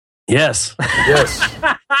Yes. Yes.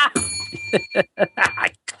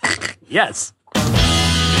 Yes.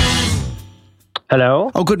 Hello?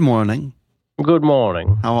 Oh, good morning. Good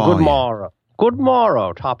morning. How are Good you? morrow. Good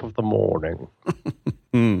morrow, top of the morning.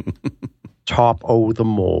 Top of the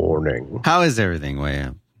morning. How is everything,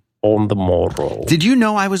 William? On the morrow. Did you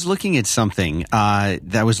know I was looking at something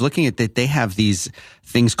that I was looking at that they have these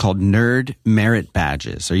things called Nerd Merit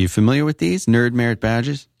Badges. Are you familiar with these Nerd Merit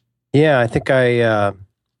Badges? Yeah, I think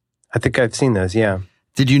I've seen those, yeah.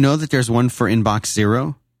 Did you know that there's one for Inbox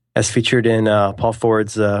Zero? As featured in Paul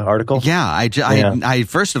Ford's article? Yeah, I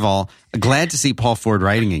first of all, glad to see Paul Ford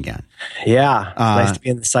writing again. Yeah, nice to be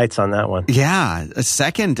in the sights on that one. Yeah.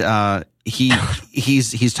 Second,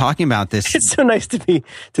 he's talking about this. It's so nice to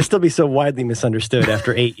still be so widely misunderstood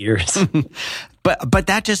after 8 years. But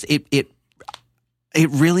that just it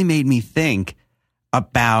really made me think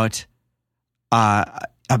about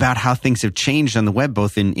how things have changed on the web,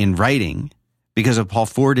 both in writing, because of Paul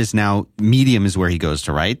Ford is now Medium is where he goes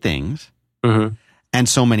to write things, and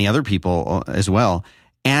so many other people as well,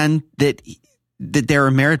 and that there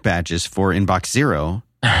are merit badges for Inbox Zero.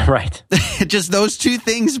 Right. Just those two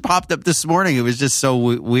things popped up this morning. It was just so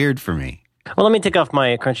weird for me. Well, let me take off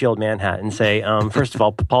my crunchy old man hat and say, first of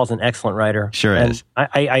all, Paul's an excellent writer. Sure and is.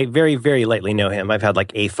 I very, very lightly know him. I've had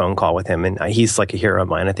like a phone call with him, and he's like a hero of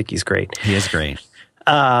mine. I think he's great. He is great.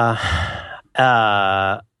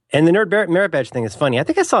 And the Nerd Merit Badge thing is funny. I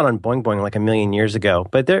think I saw it on Boing Boing like a million years ago.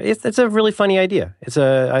 But it's a really funny idea.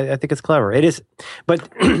 I think it's clever. It is. But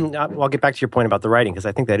I'll get back to your point about the writing because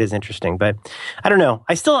I think that is interesting. But I don't know.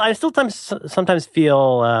 I still sometimes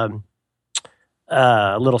feel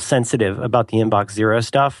a little sensitive about the Inbox Zero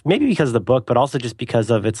stuff. Maybe because of the book, but also just because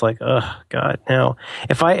of it's like, oh God, no.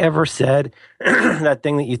 If I ever said that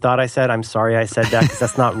thing that you thought I said, I'm sorry I said that because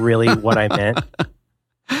that's not really what I meant.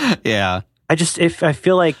 Yeah. I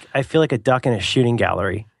feel like a duck in a shooting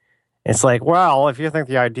gallery. It's like, well, if you think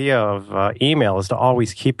the idea of email is to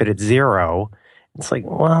always keep it at zero, it's like,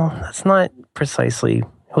 well, that's not precisely.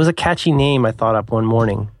 It was a catchy name I thought up one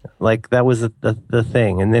morning. Like that was the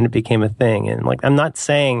thing, and then it became a thing. And like, I'm not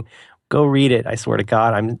saying go read it. I swear to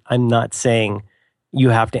God, I'm not saying you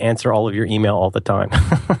have to answer all of your email all the time.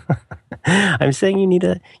 I'm saying you need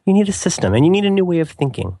a system and you need a new way of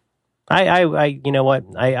thinking. You know what?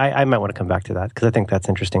 I might want to come back to that because I think that's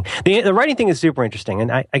interesting. The writing thing is super interesting.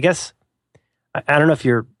 And I guess, I don't know if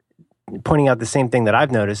you're pointing out the same thing that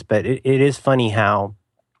I've noticed, but it is funny how,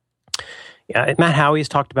 Matt Howey has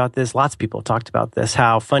talked about this. Lots of people have talked about this,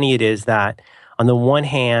 how funny it is that on the one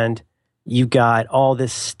hand, you got all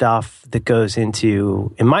this stuff that goes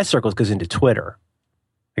into, in my circles, goes into Twitter.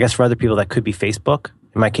 I guess for other people, that could be Facebook.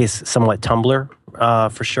 In my case, somewhat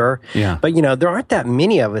Tumblr, for sure. Yeah. But, there aren't that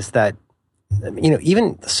many of us that,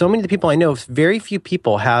 even so many of the people I know, very few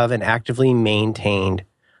people have an actively maintained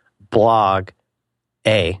blog,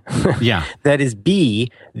 A. Yeah. That is,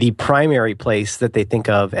 B, the primary place that they think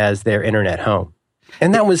of as their internet home.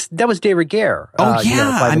 And that was David Gare. By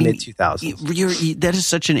the mid-2000s. That is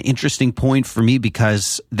such an interesting point for me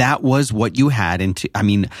because that was what you had. I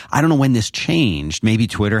don't know when this changed. Maybe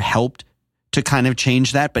Twitter helped to kind of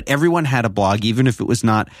change that, but everyone had a blog, even if it was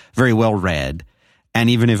not very well read, and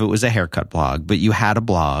even if it was a haircut blog, but you had a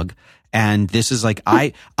blog. And this is like,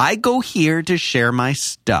 I go here to share my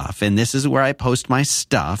stuff, and this is where I post my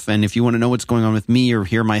stuff. And if you want to know what's going on with me or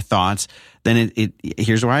hear my thoughts, then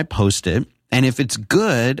here's where I post it. And if it's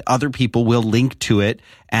good, other people will link to it.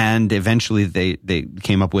 And eventually they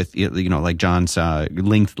came up with, like John's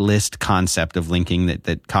linked list concept of linking that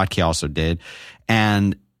Kottke also did.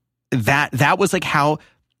 And that was like how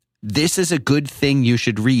this is a good thing you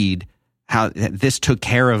should read, how this took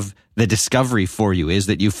care of the discovery for you, is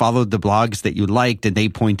that you followed the blogs that you liked and they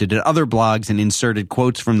pointed at other blogs and inserted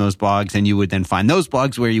quotes from those blogs, and you would then find those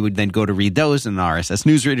blogs where you would then go to read those and RSS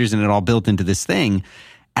newsreaders, and it all built into this thing.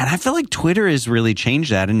 And I feel like Twitter has really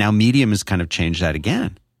changed that, and now Medium has kind of changed that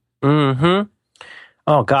again. Mm-hmm.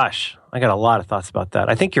 Oh, gosh. I got a lot of thoughts about that.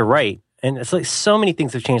 I think you're right. And it's like so many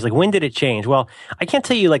things have changed. Like, when did it change? Well, I can't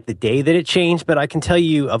tell you like the day that it changed, but I can tell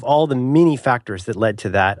you of all the many factors that led to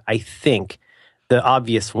that. I think the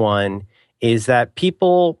obvious one is that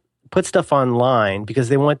people put stuff online because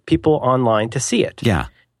they want people online to see it. Yeah.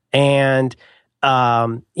 And,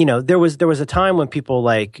 there was a time when people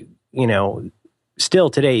like,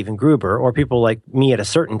 still today, even Gruber, or people like me at a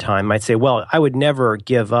certain time might say, well, I would never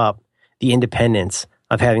give up the independence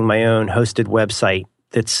of having my own hosted website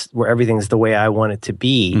that's where everything's the way I want it to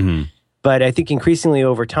be. Mm-hmm. But I think increasingly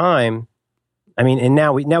over time, I mean, and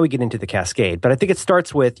now we get into the cascade, but I think it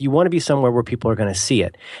starts with you want to be somewhere where people are going to see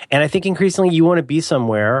it. And I think increasingly you want to be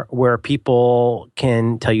somewhere where people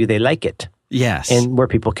can tell you they like it. Yes. And where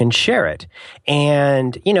people can share it.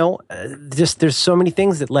 And, just there's so many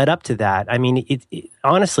things that led up to that. I mean, it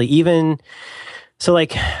honestly, even so,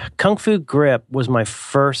 like Kung Fu Grip was my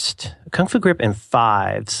first, Kung Fu Grip and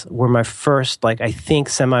Fives were my first, like, I think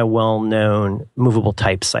semi-well-known movable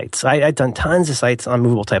type sites. I'd done tons of sites on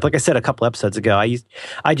movable type. Like I said a couple episodes ago, I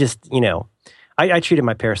treated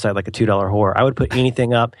my Parasite like a $2 whore. I would put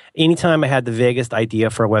anything up. Anytime I had the vaguest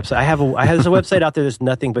idea for a website, there's a website out there that's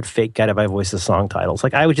nothing but fake guided by voices song titles.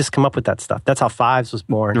 Like I would just come up with that stuff. That's how Fives was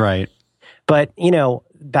born. Right. But,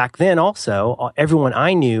 back then also, everyone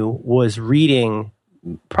I knew was reading,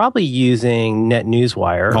 probably using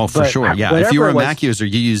NetNewsWire. Oh, for sure. Yeah. If you were a Mac user,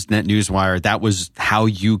 you used NetNewsWire. That was how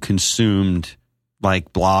you consumed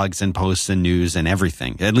like blogs and posts and news and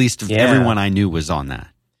everything. At least everyone I knew was on that.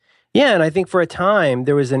 Yeah, and I think for a time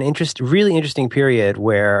there was an really interesting period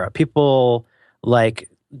where people like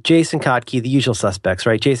Jason Kotke, the usual suspects,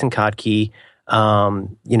 right? Jason Kotke,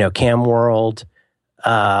 CamWorld,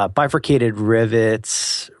 Bifurcated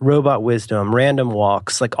Rivets, Robot Wisdom, Random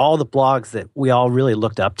Walks, like all the blogs that we all really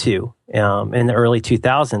looked up to in the early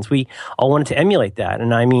 2000s. We all wanted to emulate that.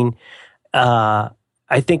 And I mean, I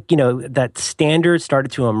think, that standard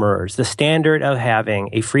started to emerge. The standard of having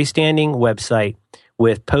a freestanding website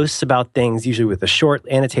with posts about things, usually with a short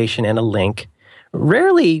annotation and a link.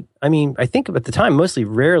 Rarely, I mean, I think at the time, mostly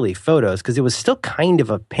rarely photos, because it was still kind of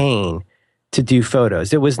a pain to do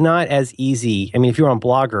photos. It was not as easy. I mean, if you were on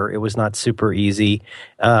Blogger, it was not super easy.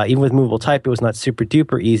 Even with movable type, it was not super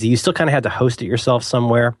duper easy. You still kind of had to host it yourself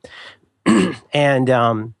somewhere. And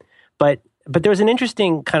but there was an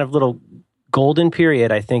interesting kind of little golden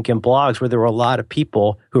period, I think, in blogs where there were a lot of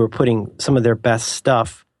people who were putting some of their best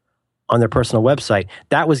stuff on their personal website.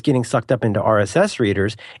 That was getting sucked up into RSS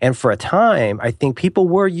readers. And for a time, I think people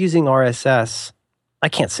were using RSS. I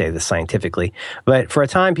can't say this scientifically, but for a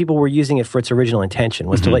time, people were using it for its original intention,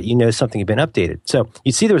 was to let you know something had been updated. So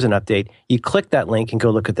you'd see there was an update, you click that link and go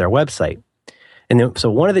look at their website. And then, so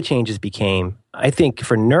one of the changes became, I think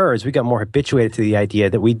for nerds, we got more habituated to the idea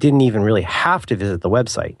that we didn't even really have to visit the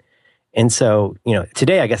website. And so,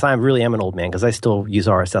 today, I guess I really am an old man because I still use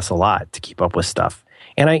RSS a lot to keep up with stuff.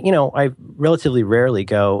 And I relatively rarely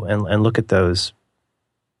go and look at those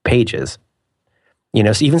pages.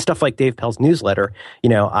 So even stuff like Dave Pell's newsletter,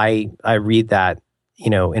 I read that,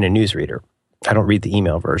 in a newsreader. I don't read the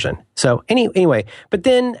email version. So anyway, but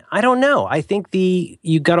then I don't know. I think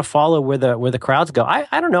you got to follow where the crowds go.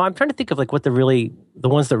 I don't know. I'm trying to think of like what the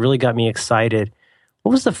ones that really got me excited.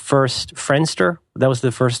 What was the first? Friendster? That was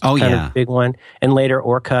the first of big one. And later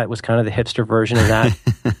Orkut was kind of the hipster version of that,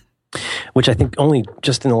 which I think only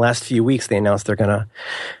just in the last few weeks they announced they're going to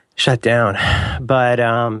shut down. But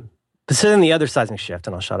so then the other seismic shift,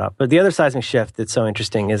 and I'll shut up. But the other seismic shift that's so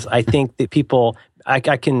interesting is I think that people, I've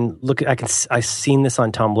seen this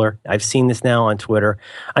on Tumblr. I've seen this now on Twitter.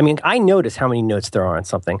 I mean, I notice how many notes there are on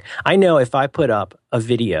something. I know if I put up a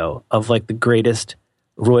video of like the greatest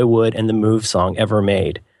Roy Wood and the Move song ever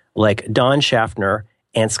made, like Don Schaffner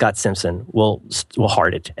and Scott Simpson will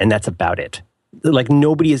heart it, and that's about it. Like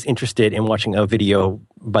nobody is interested in watching a video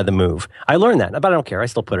by the Move. I learned that, but I don't care. I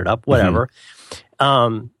still put it up, whatever.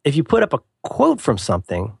 If you put up a quote from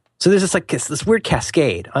something, so there's this weird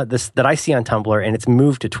cascade that I see on Tumblr, and it's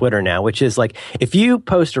moved to Twitter now, which is like if you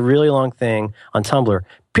post a really long thing on Tumblr,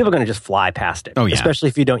 people are going to just fly past it. Oh, yeah. Especially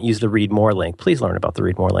if you don't use the Read More link. Please learn about the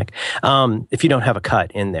Read More link. If you don't have a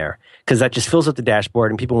cut in there, because that just fills up the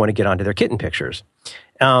dashboard and people want to get onto their kitten pictures.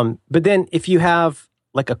 But then if you have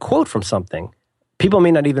like a quote from something, people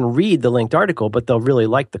may not even read the linked article, but they'll really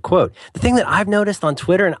like the quote. The thing that I've noticed on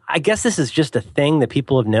Twitter, and I guess this is just a thing that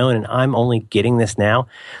people have known, and I'm only getting this now.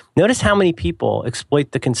 Notice how many people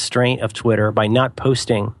exploit the constraint of Twitter by not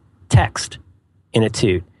posting text in a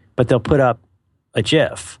tweet, but they'll put up a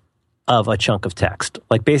GIF of a chunk of text,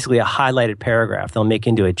 like basically a highlighted paragraph they'll make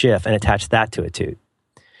into a GIF and attach that to a tweet.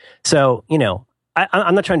 So,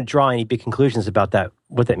 I'm not trying to draw any big conclusions about that,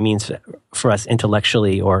 what that means for us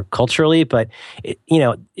intellectually or culturally, but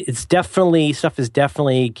it's definitely, stuff is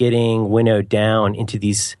definitely getting winnowed down into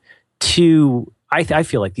these two, I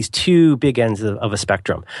feel like these two big ends of a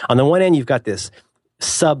spectrum. On the one end, you've got this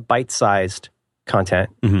bite-sized content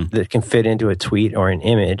that can fit into a tweet or an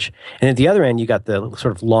image. And at the other end, you got the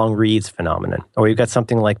sort of long reads phenomenon, or you've got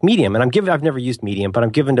something like Medium. And I've never used Medium, but I'm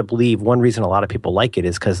given to believe one reason a lot of people like it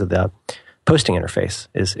is because of the posting interface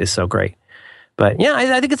is so great. But yeah,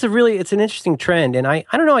 I think it's an interesting trend. And I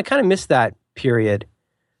don't know, I kind of miss that period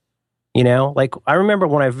You know, like I remember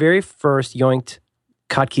when I very first yoinked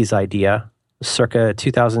Kotke's idea, circa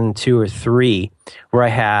 2002 or 3, where I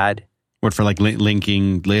had... What, for like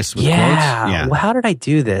linking lists with quotes? Yeah. Well, how did I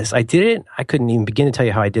do this? I did it. I couldn't even begin to tell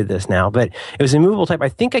you how I did this now, but it was in movable type. I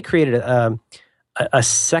think I created a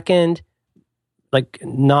second, like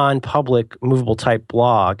non-public movable type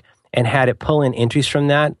blog and had it pull in entries from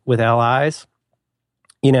that with LIs,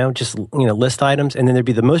 just, list items. And then there'd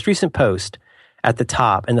be the most recent post at the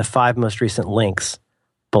top and the 5 most recent links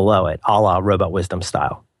below it, a la Robot Wisdom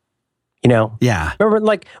style. Yeah. Remember,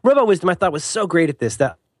 like Robot Wisdom, I thought was so great at this,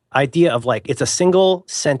 that idea of like, it's a single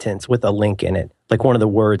sentence with a link in it. Like one of the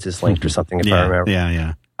words is linked or something, if I remember.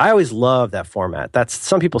 Yeah. I always love that format.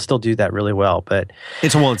 Some people still do that really well, but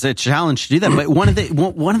it's a challenge to do that. But one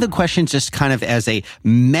of the questions, just kind of as a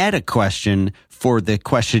meta question for the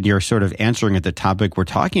question you're sort of answering at the topic we're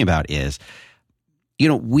talking about is,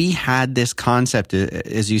 we had this concept,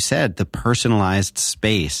 as you said, the personalized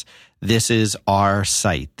space. This is our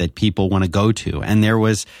site that people want to go to. And there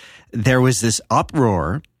was this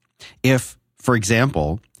uproar if, for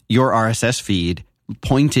example, your RSS feed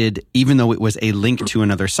pointed, even though it was a link to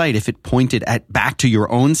another site, if it pointed back to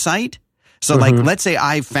your own site. So like, let's say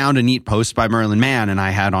I found a neat post by Merlin Mann and I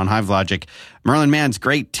had on HiveLogic, Merlin Mann's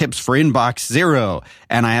great tips for Inbox Zero.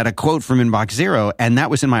 And I had a quote from Inbox Zero and that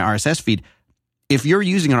was in my RSS feed. If you're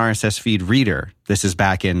using an RSS feed reader, this is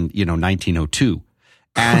back in, 1902,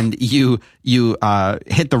 and you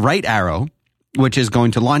hit the right arrow, which is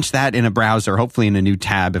going to launch that in a browser, hopefully in a new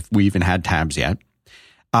tab, if we even had tabs yet,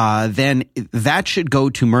 then that should go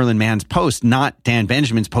to Merlin Mann's post, not Dan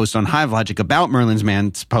Benjamin's post on HiveLogic about Merlin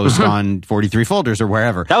Mann's post on 43 Folders or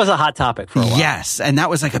wherever. That was a hot topic for a while. Yes, and that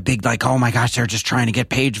was like a big, like, oh my gosh, they're just trying to get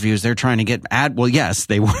page views. They're trying to get Well, yes,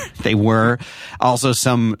 they were. They were. Also,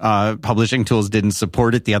 some publishing tools didn't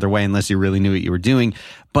support it the other way unless you really knew what you were doing.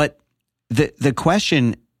 But the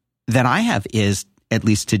question that I have is, at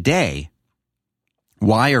least today,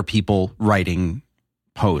 why are people writing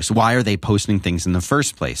posts? Why are they posting things in the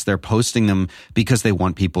first place? They're posting them because they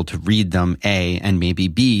want people to read them, A, and maybe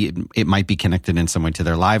B, it might be connected in some way to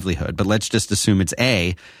their livelihood. But let's just assume it's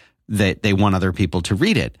A, that they want other people to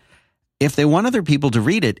read it. If they want other people to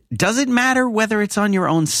read it, does it matter whether it's on your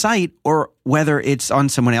own site or whether it's on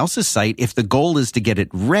someone else's site? If the goal is to get it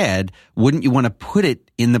read, wouldn't you want to put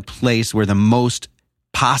it in the place where the most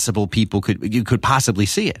possible people you could possibly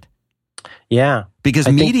see it? Yeah. Because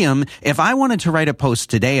Medium, if I wanted to write a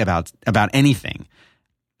post today about anything,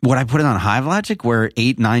 would I put it on HiveLogic where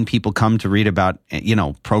 8-9 people come to read about,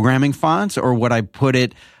 programming fonts, or would I put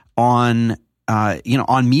it on,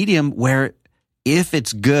 on Medium where if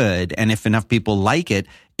it's good and if enough people like it,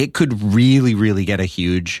 it could really, really get a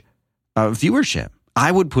huge viewership?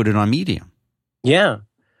 I would put it on Medium. Yeah.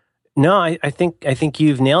 No, I think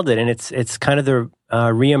you've nailed it. And it's kind of the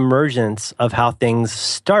reemergence of how things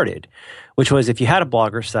started, which was if you had a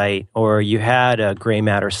Blogger site or you had a Gray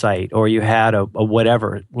Matter site or you had a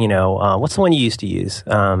whatever, what's the one you used to use?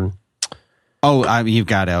 You've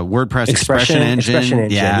got a WordPress Expression Engine.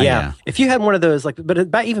 Yeah. If you had one of those,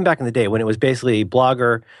 even back in the day when it was basically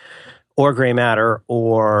Blogger or Gray Matter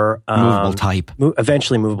or Movable Type,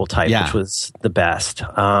 eventually Movable Type, which was the best.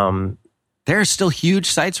 There are still huge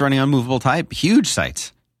sites running on Movable Type, huge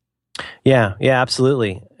sites. Yeah,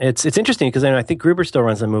 absolutely. It's interesting because I think Gruber still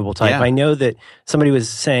runs on Movable Type. Yeah. I know that somebody was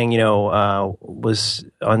saying, was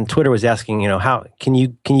on Twitter was asking, how can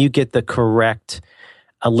you get the correct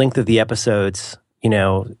length of the episodes,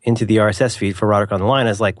 into the RSS feed for Roderick on the Line? I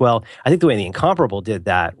was like, well, I think the way the Incomparable did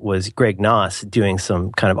that was Greg Noss doing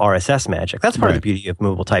some kind of RSS magic. That's part of the beauty of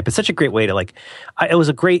Movable Type. It's such a great way to it was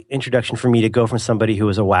a great introduction for me to go from somebody who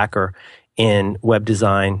was a whacker in web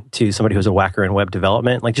design to somebody who's a whacker in web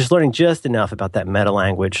development, just learning just enough about that meta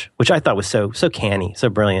language, which I thought was so canny, so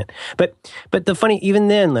brilliant. But the funny, even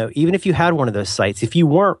then though, even if you had one of those sites, if you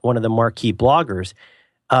weren't one of the marquee bloggers,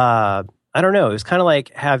 I don't know, it was kind of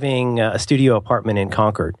like having a studio apartment in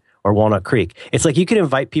Concord or Walnut Creek. It's like you could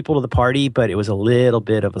invite people to the party, but it was a little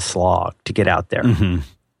bit of a slog to get out there. Mm-hmm.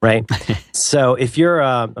 Right. So if you're,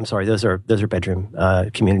 I'm sorry, those are bedroom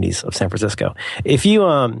communities of San Francisco. If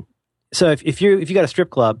you, if you got a strip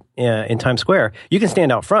club in Times Square, you can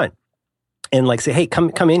stand out front and say, hey,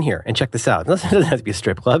 come in here and check this out. It doesn't have to be a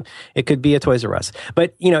strip club. It could be a Toys R Us.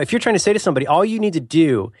 But, if you're trying to say to somebody, all you need to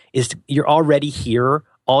do is you're already here.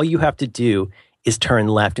 All you have to do is turn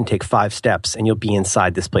left and take 5 steps and you'll be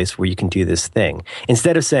inside this place where you can do this thing.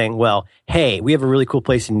 Instead of saying, well, hey, we have a really cool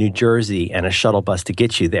place in New Jersey and a shuttle bus to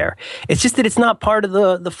get you there. It's just that it's not part of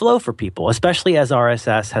the flow for people, especially as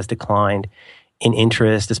RSS has declined in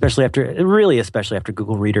interest, especially after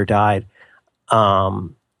Google Reader died.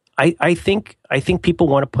 I I think people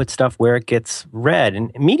want to put stuff where it gets read,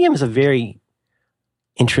 and Medium is a very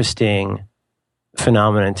interesting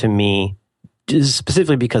phenomenon to me,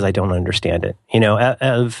 specifically because I don't understand it.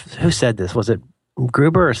 Who said this? Was it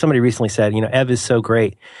Gruber or somebody recently said, Ev is so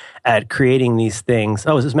great at creating these things.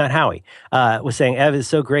 Oh, it was Matt Howey was saying Ev is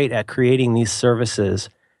so great at creating these services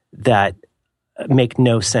that make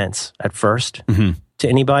no sense at first to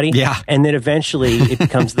anybody. Yeah. And then eventually it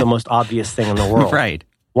becomes the most obvious thing in the world. Right.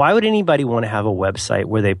 Why would anybody want to have a website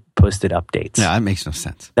where they posted updates? No, that makes no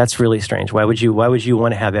sense. That's really strange. Why would you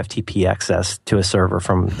want to have FTP access to a server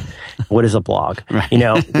from what is a blog? Right.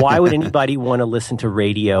 Why would anybody want to listen to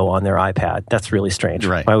radio on their iPad? That's really strange.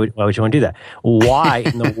 Right. Why would you want to do that? Why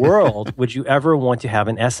in the world would you ever want to have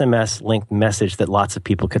an SMS linked message that lots of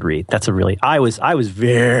people could read? I was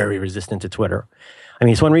very resistant to Twitter. I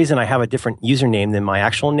mean, it's one reason I have a different username than my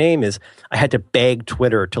actual name is I had to beg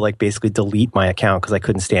Twitter to basically delete my account because I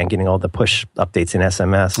couldn't stand getting all the push updates in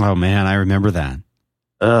SMS. Oh man, I remember that.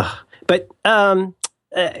 But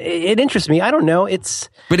it interests me. I don't know. It's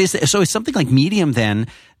something like Medium then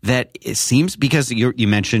that it seems, because you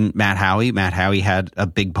mentioned Matt Howey. Matt Howey had a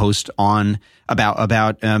big post on about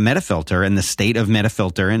Metafilter and the state of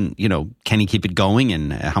Metafilter, and can he keep it going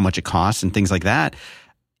and how much it costs and things like that.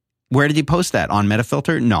 Where did he post that? On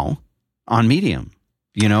Metafilter? No, on Medium.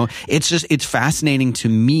 It's fascinating to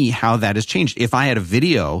me how that has changed. If I had a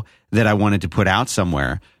video that I wanted to put out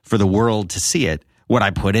somewhere for the world to see it, would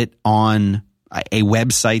I put it on a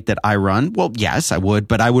website that I run? Well, yes, I would,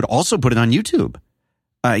 but I would also put it on YouTube.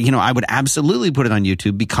 I would absolutely put it on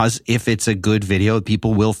YouTube, because if it's a good video,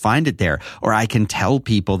 people will find it there, or I can tell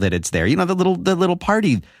people that it's there. The little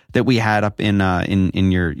party that we had up in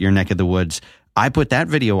your neck of the woods. I put that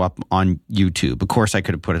video up on YouTube. Of course, I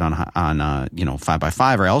could have put it on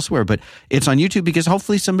 5x5 or elsewhere, but it's on YouTube because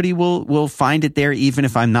hopefully somebody will find it there, even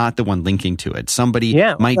if I'm not the one linking to it. Somebody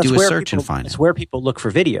might do a search and find it. It's where people look for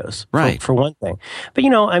videos, right? For one thing. But I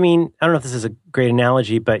don't know if this is a great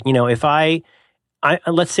analogy, but if I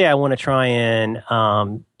let's say I want to try and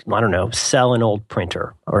sell an old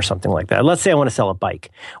printer or something like that. Let's say I want to sell a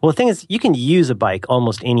bike. Well, the thing is, you can use a bike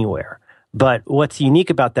almost anywhere. But what's unique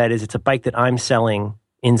about that is it's a bike that I'm selling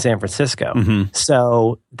in San Francisco. Mm-hmm.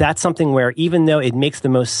 So that's something where, even though it makes the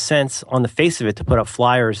most sense on the face of it to put up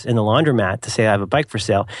flyers in the laundromat to say I have a bike for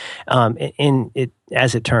sale,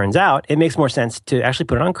 as it turns out, it makes more sense to actually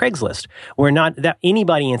put it on Craigslist, where not that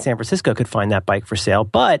anybody in San Francisco could find that bike for sale,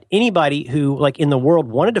 but anybody who in the world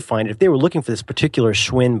wanted to find it, if they were looking for this particular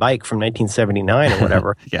Schwinn bike from 1979 or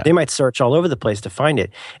whatever, They might search all over the place to find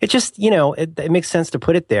it. It just, it makes sense to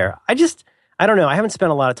put it there. I don't know. I haven't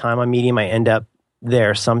spent a lot of time on Medium. I end up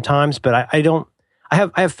there sometimes, but I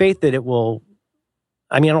have faith that it will.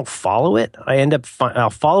 I don't follow it. I'll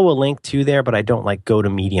follow a link to there, but I don't go to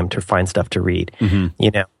Medium to find stuff to read.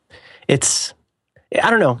 Mm-hmm. I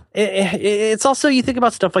don't know. It's also, you think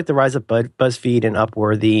about stuff like the rise of BuzzFeed and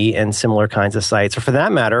Upworthy and similar kinds of sites, or for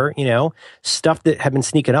that matter, stuff that had been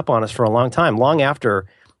sneaking up on us for a long time, long after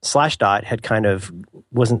Slashdot had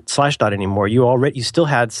wasn't Slashdot anymore. You still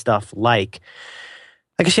had stuff like,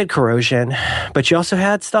 I guess you had Corrosion, but you also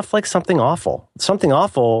had stuff like Something Awful. Something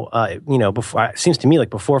Awful, before, it seems to me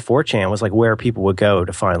before 4chan was where people would go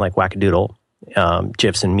to find wackadoodle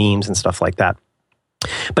GIFs and memes and stuff like that.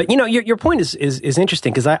 But your point is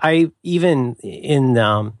interesting, because I even in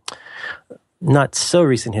not so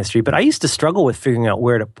recent history, but I used to struggle with figuring out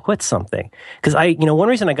where to put something. Because one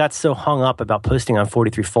reason I got so hung up about posting on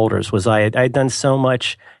 43 folders was I had done so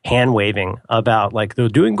much hand waving about they're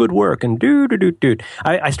doing good work and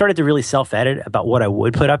I started to really self-edit about what I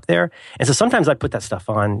would put up there. And so sometimes I'd put that stuff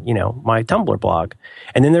on, my Tumblr blog.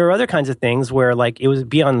 And then there are other kinds of things where it was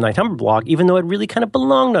be on my Tumblr blog, even though it really kind of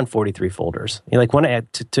belonged on 43 folders. When I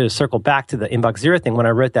had to circle back to the Inbox Zero thing, when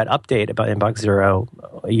I wrote that update about Inbox Zero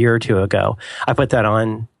a year or two ago, I put that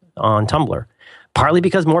on Tumblr, partly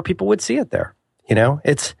because more people would see it there.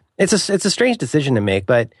 It's a strange decision to make,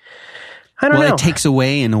 but I don't know. Well, it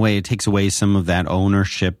takes away some of that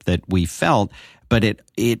ownership that we felt, but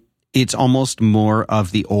it's almost more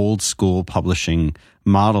of the old school publishing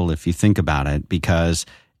model, if you think about it, because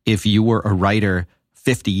if you were a writer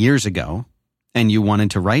 50 years ago and you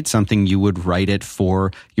wanted to write something, you would write it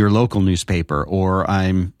for your local newspaper or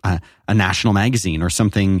a national magazine or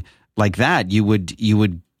something like that. You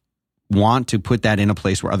would want to put that in a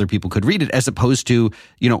place where other people could read it, as opposed to,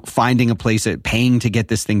 finding a place paying to get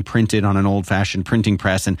this thing printed on an old fashioned printing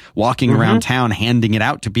press and walking around town handing it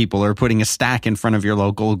out to people, or putting a stack in front of your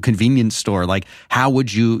local convenience store. Like, how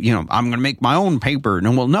would you, I'm going to make my own paper.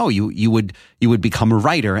 No, you would become a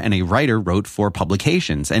writer, and a writer wrote for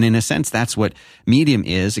publications. And in a sense, that's what Medium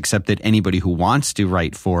is, except that anybody who wants to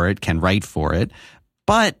write for it can write for it.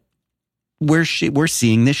 But we're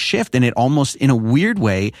seeing this shift, and it almost, in a weird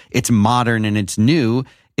way, it's modern and it's new.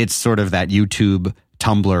 It's sort of that YouTube,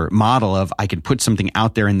 Tumblr model of, I can put something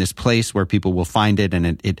out there in this place where people will find it,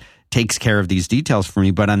 and it takes care of these details for me.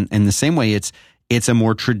 But in the same way, it's a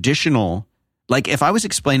more traditional, like if I was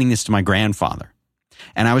explaining this to my grandfather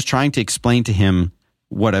and I was trying to explain to him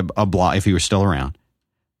what a blog, if he were still around,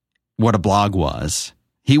 what a blog was,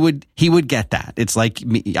 he would get that. It's like,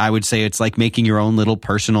 I would say it's like making your own little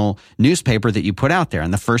personal newspaper that you put out there.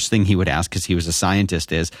 And the first thing he would ask, because he was a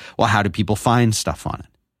scientist, is, well, how do people find stuff on it?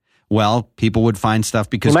 Well, people would find stuff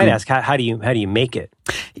because you might ask, how do you make it?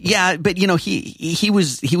 Yeah, but he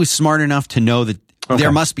was smart enough to know that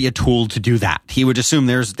there must be a tool to do that. He would assume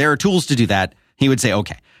there are tools to do that. He would say,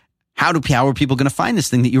 okay, how are people going to find this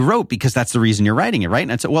thing that you wrote? Because that's the reason you're writing it, right?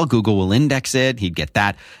 And I'd say, well, Google will index it. He'd get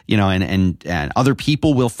that, and other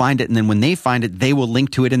people will find it. And then when they find it, they will link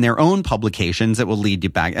to it in their own publications that will lead you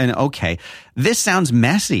back. And okay, this sounds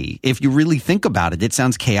messy. If you really think about it, it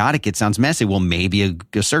sounds chaotic. It sounds messy. Well, maybe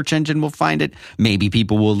a search engine will find it. Maybe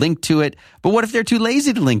people will link to it. But what if they're too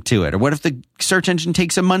lazy to link to it? Or what if the search engine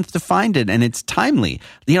takes a month to find it and it's timely?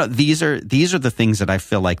 These are the things that I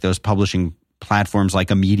feel like those publishing platforms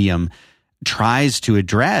like a Medium tries to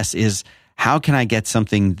address, is how can I get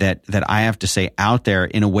something that I have to say out there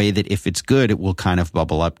in a way that if it's good, it will kind of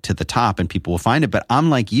bubble up to the top and people will find it. But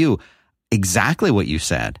I'm like you, exactly what you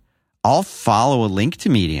said. I'll follow a link to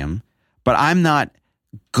Medium, but I'm not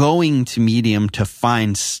going to Medium to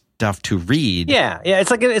find stuff to read. Yeah.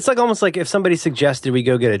 It's like almost like if somebody suggested we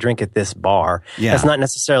go get a drink at this bar. Yeah. That's not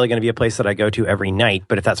necessarily going to be a place that I go to every night,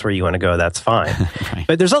 but if that's where you want to go, that's fine. Right.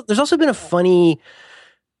 But there's also been a funny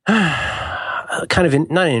kind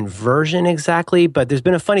of not an inversion exactly, but there's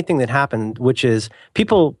been a funny thing that happened, which is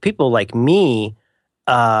people like me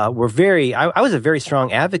were very. I was a very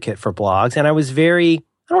strong advocate for blogs, and I was very,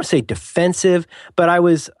 I don't want to say defensive, but I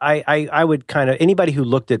would kind of, anybody who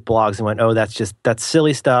looked at blogs and went, oh, that's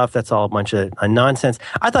silly stuff, that's all a bunch of nonsense.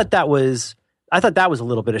 I thought that was a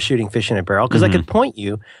little bit of shooting fish in a barrel, because I could point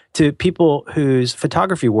you to people whose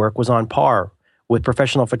photography work was on par with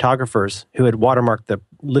professional photographers who had watermarked the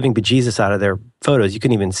living bejesus out of their photos. You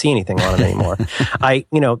couldn't even see anything on them anymore.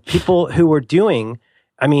 People who were doing,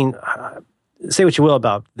 say what you will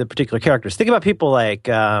about the particular characters. Think about people like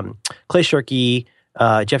Clay Shirky,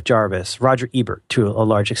 Jeff Jarvis, Roger Ebert to a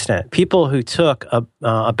large extent. People who took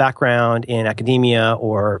a background in academia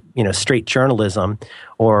or straight journalism,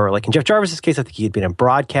 or like in Jeff Jarvis's case, I think he had been in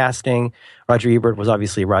broadcasting. Roger Ebert was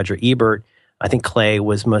obviously Roger Ebert. I think Clay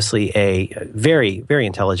was mostly a very, very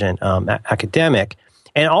intelligent academic.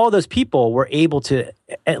 And all of those people were able to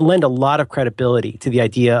lend a lot of credibility to the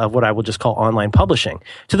idea of what I will just call online publishing,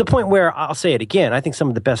 to the point where, I'll say it again, I think some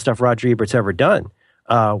of the best stuff Roger Ebert's ever done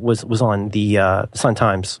was on the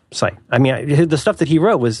Sun-Times site. I mean, the stuff that he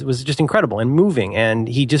wrote was just incredible and moving, and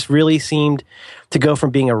he just really seemed to go from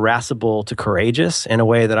being irascible to courageous in a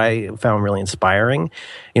way that I found really inspiring.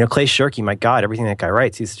 Clay Shirky, my God, everything that guy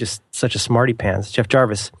writes, he's just such a smarty pants. Jeff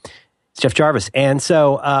Jarvis. And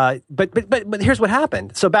so, but here's what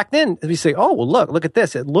happened. So back then, we say, oh, well, look at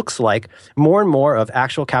this. It looks like more and more of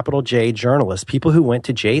actual capital J journalists, people who went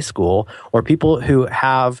to J school, or people who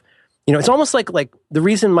have, it's almost like the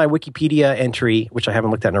reason my Wikipedia entry, which I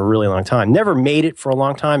haven't looked at in a really long time, never made it for a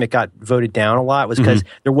long time. It got voted down a lot, was because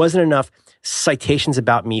there wasn't enough citations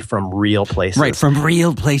about me from real places. Right, from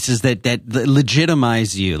real places that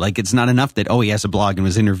legitimize you. Like, it's not enough that, he has a blog and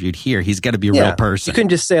was interviewed here. He's got to be a real person. You couldn't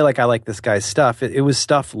just say, I like this guy's stuff. It was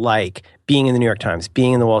stuff like being in the New York Times,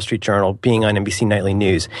 being in the Wall Street Journal, being on NBC Nightly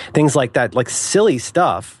News, things like that, like silly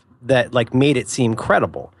stuff that made it seem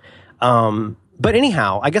credible. But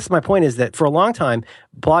anyhow, I guess my point is that for a long time,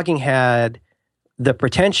 blogging had the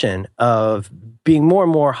pretension of being more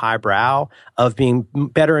and more highbrow, of being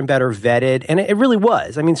better and better vetted. And it really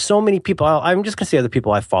was. I mean, so many people, I'm just going to say other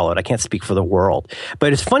people I followed. I can't speak for the world.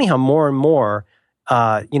 But it's funny how more and more,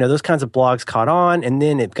 those kinds of blogs caught on, and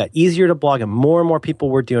then it got easier to blog, and more people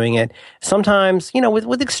were doing it. Sometimes,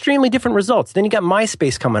 with extremely different results. Then you got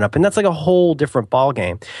MySpace coming up, and that's like a whole different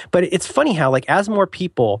ballgame. But it's funny how, as more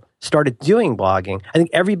people started doing blogging, I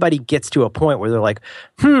think everybody gets to a point where they're like,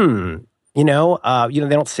 They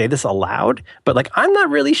don't say this aloud, but like, I'm not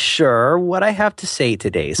really sure what I have to say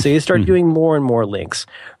today. So you start doing more and more links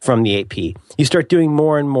from the AP. You start doing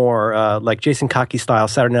more and more, like Jason Kaki style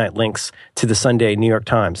Saturday night links to the Sunday New York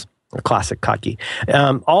Times, or classic Kaki.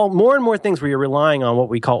 More and more things where you're relying on what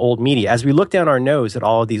we call old media. As we look down our nose at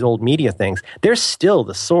all of these old media things, they're still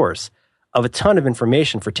the source of a ton of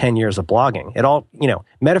information for 10 years of blogging. It all,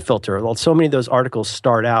 Metafilter, so many of those articles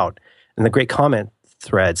start out, and the great comment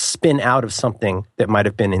threads spin out of something that might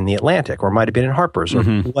have been in the Atlantic or might have been in Harper's or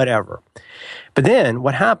whatever. But then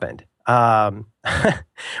what happened? More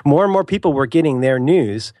and more people were getting their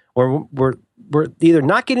news, or were either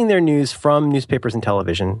not getting their news from newspapers and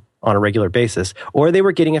television on a regular basis, or they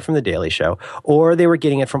were getting it from The Daily Show, or they were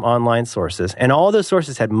getting it from online sources. And all those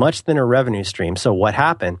sources had much thinner revenue streams. So what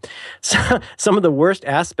happened? Some of the worst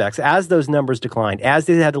aspects, as those numbers declined, as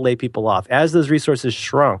they had to lay people off, as those resources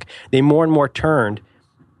shrunk, they more and more turned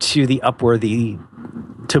to the Upworthy,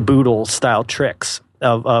 to Boodle style tricks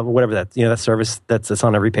of whatever that service that's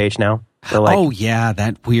on every page now.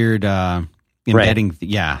 That weird embedding. Right.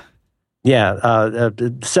 Yeah. Yeah,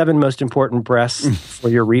 7 most important breasts for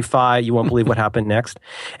your refi. You won't believe what happened next.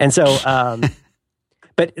 And so,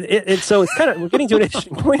 but it's kind of, we're getting to an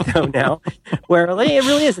interesting point though now, where it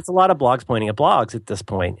really is. It's a lot of blogs pointing at blogs at this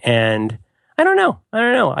point, and I don't know.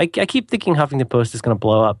 I keep thinking Huffington Post is going to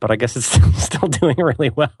blow up, but I guess it's still doing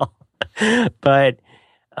really well. But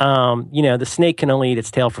the snake can only eat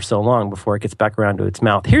its tail for so long before it gets back around to its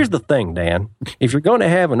mouth. Here's the thing, Dan. If you're going to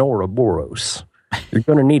have an Ouroboros, you're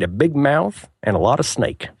going to need a big mouth and a lot of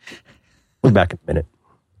snake. We're back in a minute.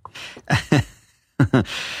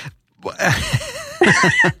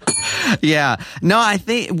 Yeah. No, I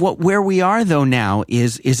think where we are though now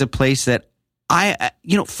is a place that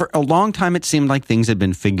for a long time it seemed like things had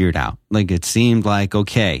been figured out. Like it seemed like,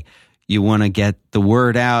 okay, you want to get the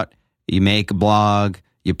word out, you make a blog,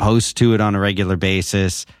 you post to it on a regular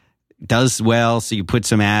basis, does well, so you put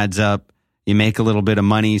some ads up. You make a little bit of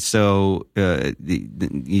money, so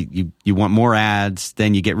you want more ads.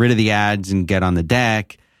 Then you get rid of the ads and get on the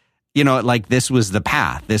deck. Like this was the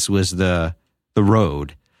path. This was the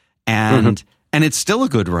road, and it's still a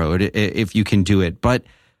good road if you can do it. But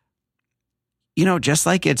just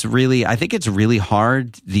like I think it's really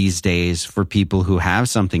hard these days for people who have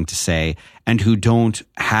something to say and who don't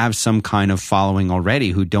have some kind of following already,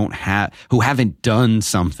 who haven't done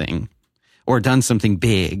something or done something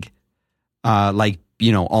big.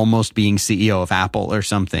 Almost being CEO of Apple or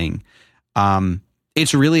something.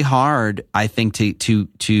 It's really hard, I think,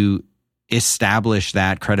 to establish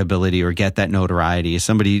that credibility or get that notoriety.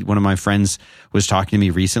 One of my friends was talking to me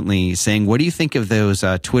recently saying, what do you think of those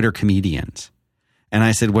Twitter comedians? And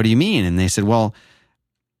I said, what do you mean? And they said, well,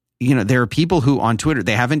 there are people who on Twitter,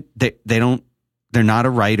 they're not a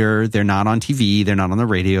writer. They're not on TV. They're not on the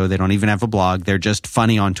radio. They don't even have a blog. They're just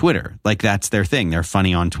funny on Twitter. Like that's their thing. They're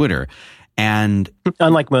funny on Twitter. And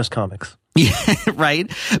unlike most comics. Yeah, right.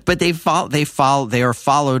 But they are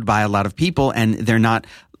followed by a lot of people, and they're not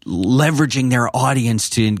leveraging their audience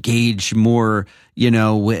to engage more,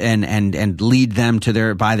 and lead them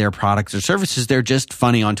to buy their products or services. They're just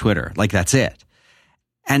funny on Twitter. Like that's it.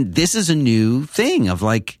 And this is a new thing of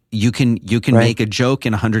like, you can right. Make a joke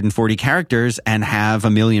in 140 characters and have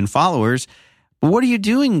 1 million followers. But what are you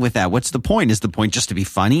doing with that? What's the point? Is the point just to be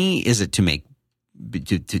funny? Is it to make,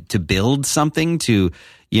 to build something, to,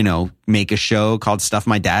 make a show called Stuff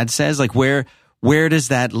My Dad Says? Like where does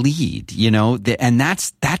that lead? And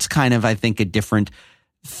that's kind of, I think, a different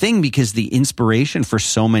thing, because the inspiration for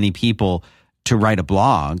so many people to write a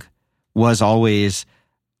blog was always,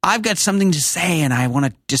 I've got something to say and I want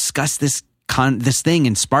to discuss this thing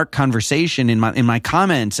and spark conversation in my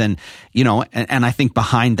comments. And, and I think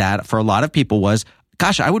behind that for a lot of people was,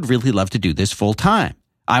 gosh, I would really love to do this full time.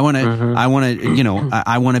 I want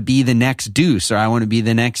to be the next Deuce, or I want to be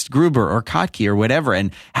the next Gruber or Kotke or whatever,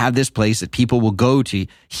 and have this place that people will go to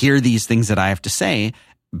hear these things that I have to say,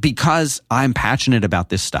 because I'm passionate about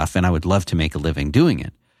this stuff and I would love to make a living doing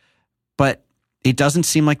it. But it doesn't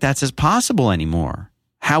seem like that's as possible anymore.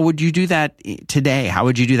 How would you do that today? How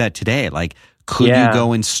would you do that today? Like, could you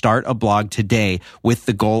go and start a blog today with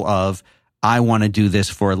the goal of, I want to do this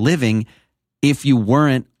for a living, if you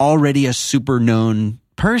weren't already a super known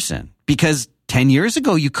person? Because 10 years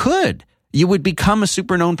ago, you would become a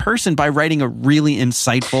super known person by writing a really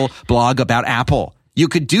insightful blog about Apple. You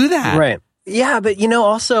could do that. Right. Yeah, but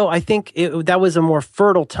also I think that was a more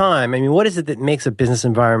fertile time. I mean, what is it that makes a business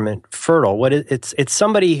environment fertile? It's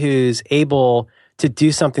somebody who's able to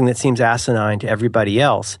do something that seems asinine to everybody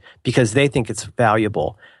else because they think it's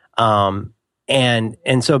valuable. And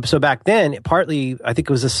And so back then, partly, I think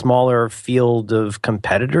it was a smaller field of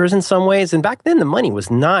competitors in some ways. And back then, the money was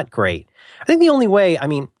not great. I think the only way, I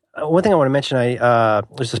mean, one thing I want to mention,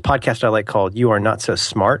 there's this podcast I like called "You Are Not So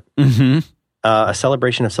Smart," a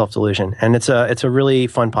celebration of self-delusion, and it's a really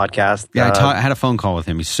fun podcast. Yeah, I had a phone call with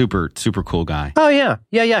him. He's super cool guy. Oh yeah,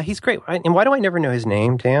 he's great. And why do I never know his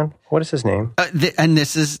name, Dan? What is his name? And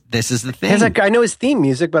this is the thing. I know his theme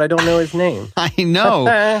music, but I don't know his name. I know,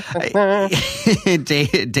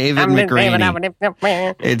 David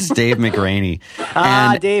McRaney. It's Dave McRaney.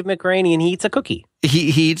 Dave McRaney, and he eats a cookie.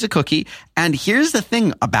 He eats a cookie. And here's the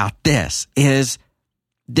thing about this is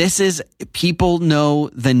people know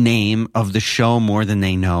the name of the show more than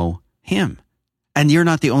they know him. And you're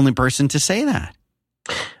not the only person to say that.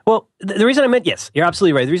 Well, the reason yes, you're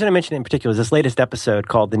absolutely right. The reason I mentioned it in particular is this latest episode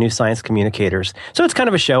called The New Science Communicators. So it's kind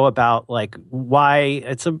of a show about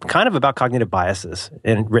kind of about cognitive biases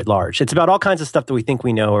in writ large. It's about all kinds of stuff that we think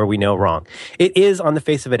we know or we know wrong. It is, on the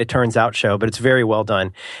face of it turns out show, but it's very well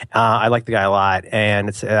done. I like the guy a lot,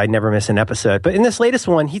 and I never miss an episode. But in this latest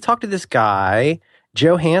one, he talked to this guy,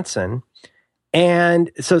 Joe Hansen.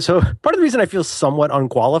 And so part of the reason I feel somewhat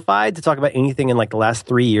unqualified to talk about anything in like the last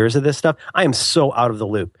 3 years of this stuff, I am so out of the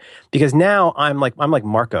loop because now I'm like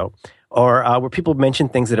Marco, or where people mention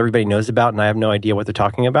things that everybody knows about and I have no idea what they're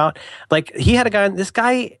talking about. Like he had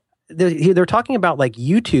they're talking about like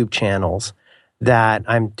YouTube channels that,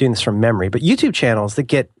 I'm doing this from memory, but YouTube channels that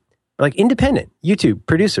get like independent YouTube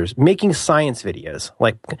producers making science videos,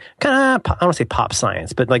 like kind of, I don't want to say pop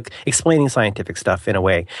science, but like explaining scientific stuff in a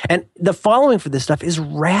way. And the following for this stuff is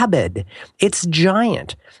rabid. It's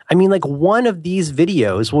giant. I mean, like one of these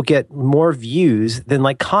videos will get more views than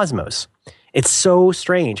like Cosmos. It's so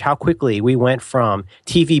strange how quickly we went from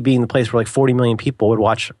TV being the place where like 40 million people would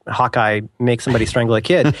watch Hawkeye make somebody strangle a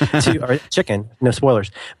kid or chicken, no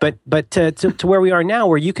spoilers, but to where we are now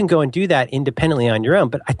where you can go and do that independently on your own.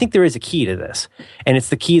 But I think there is a key to this, and it's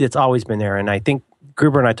the key that's always been there. And I think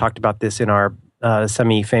Gruber and I talked about this in our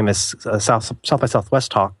semi-famous South by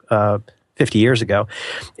Southwest talk 50 years ago,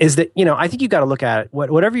 is that, I think you've got to look at it,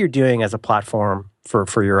 whatever you're doing as a platform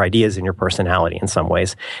for your ideas and your personality in some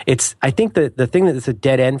ways. I think that the thing that is a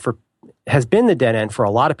dead end has been the dead end for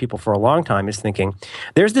a lot of people for a long time is thinking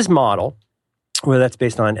there's this model, whether that's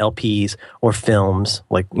based on LPs or films,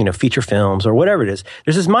 like, feature films or whatever it is.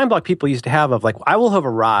 There's this mind block people used to have of like, I will have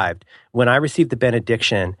arrived when I received the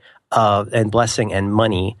benediction and blessing and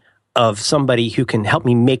money of somebody who can help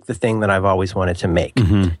me make the thing that I've always wanted to make.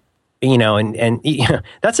 Mm-hmm.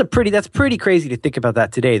 That's pretty crazy to think about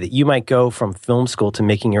that today, that you might go from film school to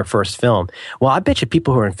making your first film. Well, I bet you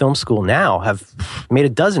people who are in film school now have made a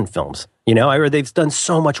dozen films, or they've done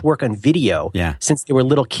so much work on video since they were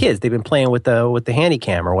little kids. They've been playing with the handy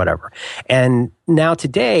cam or whatever. And now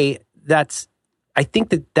today, I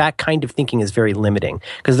think that kind of thinking is very limiting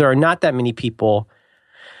because there are not that many people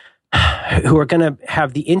who are going to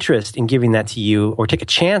have the interest in giving that to you or take a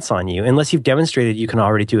chance on you unless you've demonstrated you can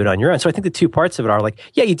already do it on your own. So I think the two parts of it are like,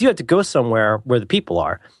 yeah, you do have to go somewhere where the people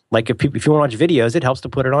are. Like if you want to watch videos, it helps to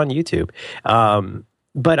put it on YouTube.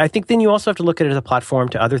 But I think then you also have to look at it as a platform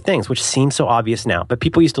to other things, which seems so obvious now. But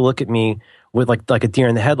people used to look at me with like a deer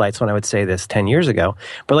in the headlights when I would say this 10 years ago.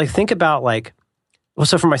 But like think about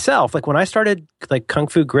so for myself, like when I started like Kung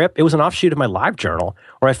Fu Grip, it was an offshoot of my LiveJournal,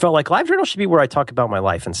 where I felt like LiveJournal should be where I talk about my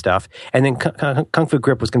life and stuff. And then Kung Fu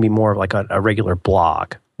Grip was going to be more of like a regular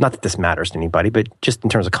blog. Not that this matters to anybody, but just in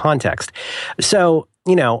terms of context. So,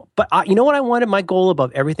 but you know what I wanted? My goal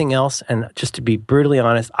above everything else, and just to be brutally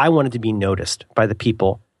honest, I wanted to be noticed by the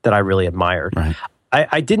people that I really admired. Right.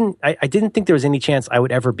 I didn't think there was any chance I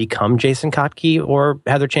would ever become Jason Kotke or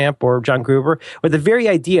Heather Champ or John Gruber, but the very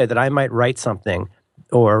idea that I might write something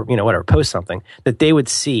or, post something that they would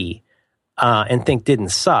see and think didn't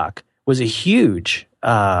suck was a huge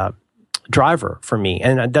driver for me.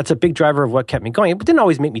 And that's a big driver of what kept me going. It didn't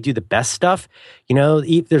always make me do the best stuff.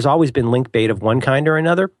 There's always been link bait of one kind or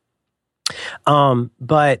another.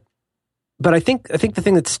 But I think the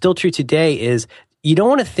thing that's still true today is you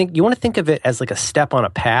want to think of it as like a step on a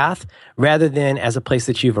path rather than as a place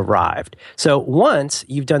that you've arrived. So once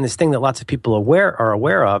you've done this thing that lots of people are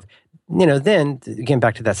aware of, then again,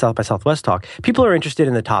 back to that South by Southwest talk, people are interested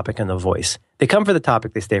in the topic and the voice. They come for the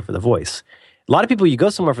topic, they stay for the voice. A lot of people, you go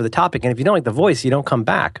somewhere for the topic, and if you don't like the voice, you don't come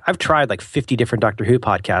back. I've tried like 50 different Doctor Who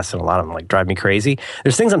podcasts, and a lot of them like drive me crazy.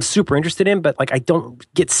 There's things I'm super interested in, but like I don't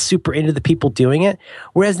get super into the people doing it.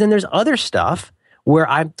 Whereas then there's other stuff where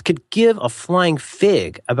I could give a flying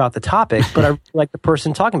fig about the topic, but I like the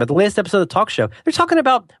person talking about. The latest episode of the talk show, they're talking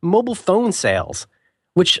about mobile phone sales,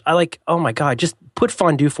 which I like, oh my God, just put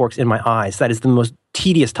fondue forks in my eyes. That is the most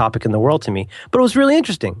tedious topic in the world to me. But it was really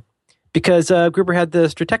interesting because Gruber had the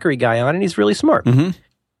Stratechery guy on, and he's really smart. Mm-hmm.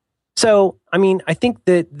 So, I mean, I think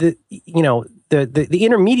that the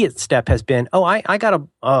intermediate step has been, I got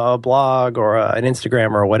a blog or an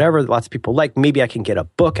Instagram or whatever that lots of people like. Maybe I can get a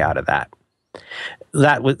book out of that.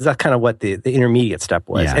 That's kind of what the intermediate step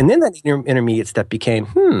was. Yeah. And then that intermediate step became,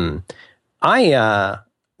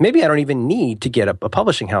 maybe I don't even need to get a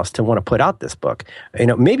publishing house to want to put out this book.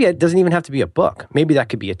 Maybe it doesn't even have to be a book. Maybe that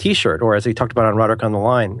could be a T-shirt, or as we talked about on Roderick on the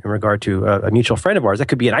Line in regard to a mutual friend of ours, that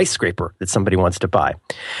could be an ice scraper that somebody wants to buy.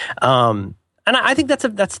 And I think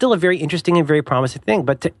that's still a very interesting and very promising thing.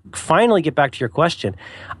 But to finally get back to your question,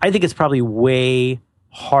 I think it's probably way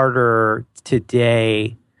harder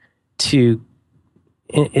today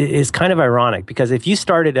is kind of ironic, because if you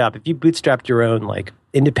started up, if you bootstrapped your own like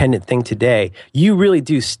independent thing today, you really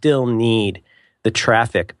do still need the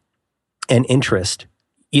traffic and interest,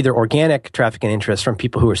 either organic traffic and interest from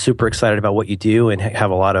people who are super excited about what you do and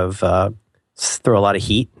have a lot of throw a lot of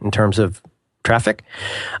heat in terms of traffic,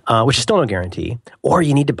 which is still no guarantee, or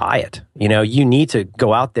you need to buy it. You need to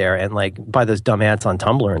go out there and like buy those dumb ads on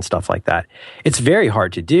Tumblr and stuff like that. It's very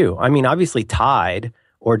hard to do. I mean, obviously Tide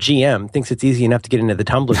or GM thinks it's easy enough to get into the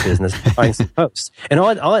Tumblr business to find some posts. And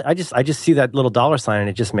I just see that little dollar sign and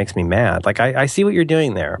it just makes me mad. Like I see what you're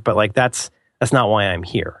doing there, but like that's not why I'm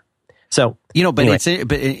here. So but anyway.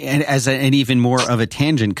 And as an even more of a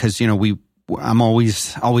tangent, because I'm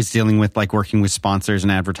always dealing with like working with sponsors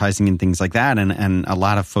and advertising and things like that, and a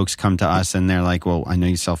lot of folks come to us and they're like, well, I know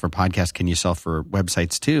you sell for podcasts, can you sell for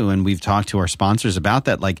websites too? And we've talked to our sponsors about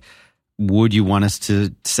that, like, would you want us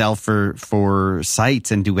to sell for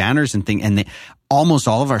sites and do banners and things? And almost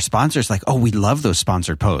all of our sponsors like, oh, we love those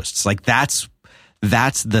sponsored posts. Like that's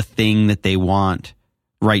the thing that they want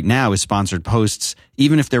right now is sponsored posts,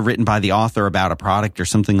 even if they're written by the author about a product or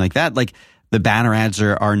something like that. Like the banner ads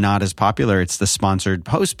are not as popular. It's the sponsored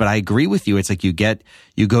post. But I agree with you. It's like you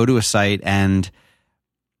go to a site and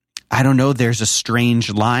I don't know, there's a strange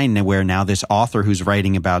line where now this author who's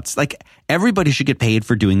writing about, like, everybody should get paid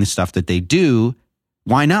for doing the stuff that they do.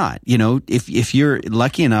 Why not? If you're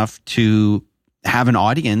lucky enough to have an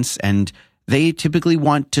audience and they typically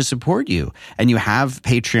want to support you, and you have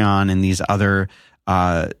Patreon and these other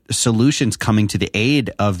solutions coming to the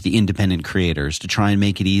aid of the independent creators to try and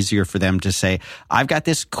make it easier for them to say, I've got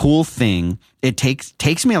this cool thing. It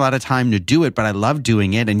takes me a lot of time to do it, but I love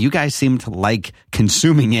doing it. And you guys seem to like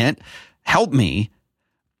consuming it. Help me.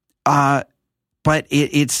 But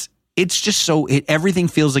it's just so everything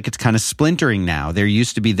feels like it's kind of splintering now. There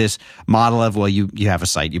used to be this model of, well, you have a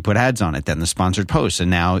site, you put ads on it, then the sponsored posts. And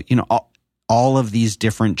now, all of these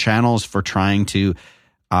different channels for trying to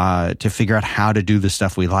figure out how to do the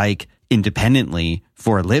stuff we like independently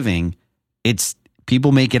for a living.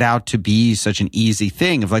 People make it out to be such an easy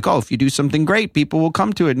thing of like, oh, if you do something great, people will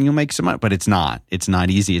come to it and you'll make some money. But it's not. It's not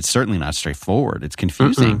easy. It's certainly not straightforward. It's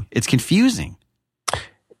confusing. Mm-mm. It's confusing.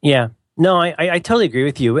 Yeah. No, I totally agree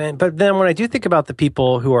with you. But then when I do think about the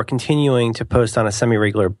people who are continuing to post on a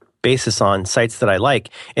semi-regular basis on sites that I like,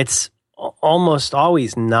 it's almost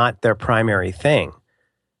always not their primary thing.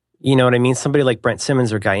 You know what I mean? Somebody like Brent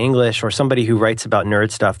Simmons or Guy English, or somebody who writes about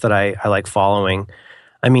nerd stuff that I like following.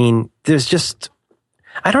 I mean, there's just,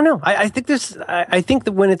 I don't know. I think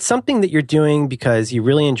that when it's something that you're doing because you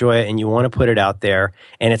really enjoy it and you want to put it out there,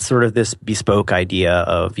 and it's sort of this bespoke idea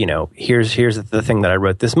of, here's the thing that I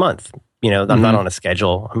wrote this month. I'm not on a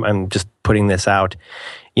schedule. I'm just putting this out.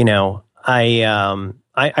 I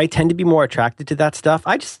tend to be more attracted to that stuff.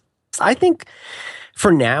 I think,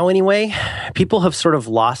 for now anyway, people have sort of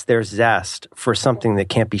lost their zest for something that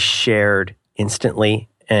can't be shared instantly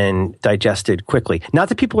and digested quickly. Not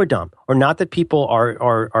that people are dumb, or not that people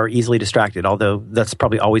are easily distracted, although that's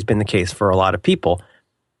probably always been the case for a lot of people.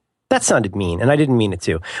 That sounded mean, and I didn't mean it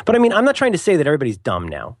to. But I mean, I'm not trying to say that everybody's dumb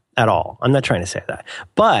now at all. I'm not trying to say that.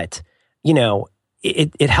 But,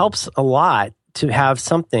 it helps a lot to have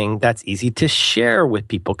something that's easy to share with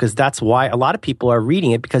people, because that's why a lot of people are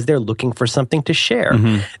reading it, because they're looking for something to share.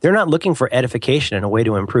 Mm-hmm. They're not looking for edification and a way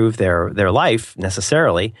to improve their life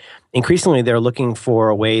necessarily. Increasingly, they're looking for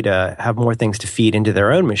a way to have more things to feed into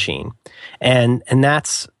their own machine. And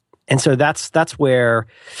so that's where,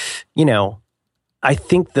 I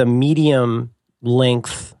think the medium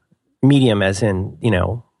as in,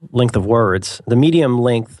 length of words, the medium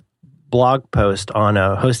length blog post on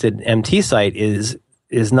a hosted MT site is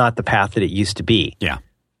not the path that it used to be. Yeah.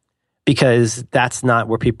 because that's not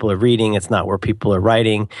where people are reading. It's not where people are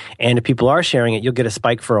writing. And if people are sharing it, you'll get a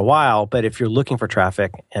spike for a while. But if you're looking for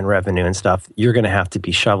traffic and revenue and stuff, you're going to have to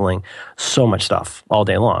be shoveling so much stuff all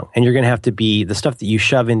day long. And you're going to have to be, the stuff that you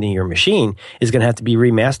shove into your machine is going to have to be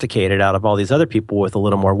remasticated out of all these other people with a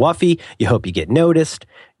little more woofy. You hope you get noticed,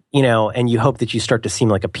 and you hope that you start to seem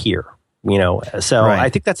like a peer. So right. I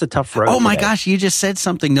think that's a tough road. Oh my gosh, you just said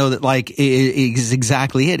something though that like is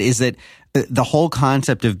exactly it. Is that the whole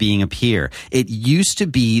concept of being a peer? It used to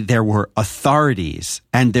be there were authorities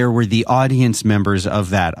and there were the audience members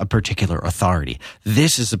of that a particular authority.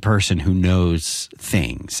 This is a person who knows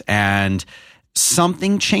things, and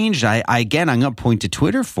something changed. I'm going to point to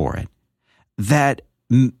Twitter for it. That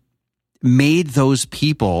made those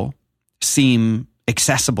people seem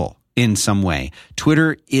accessible in some way.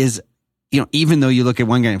 Twitter is. Even though you look at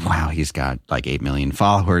one guy, wow, he's got like 8 million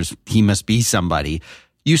followers, he must be somebody.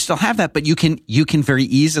 You still have that, but you can very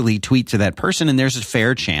easily tweet to that person, and there's a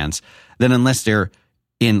fair chance that unless they're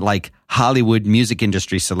in like Hollywood music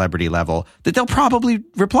industry celebrity level, that they'll probably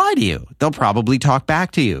reply to you. They'll probably talk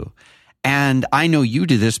back to you. And I know you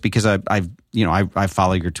do this because I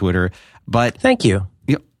follow your Twitter. But thank you.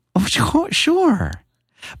 Sure.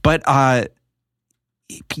 But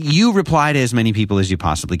you reply to as many people as you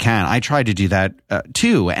possibly can. I try to do that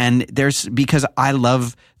too. And because I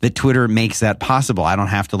love that Twitter makes that possible. I don't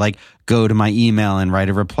have to like go to my email and write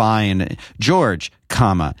a reply and George,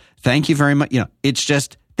 thank you very much. It's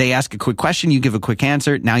just they ask a quick question, you give a quick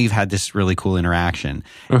answer. Now you've had this really cool interaction.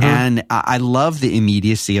 Mm-hmm. And I love the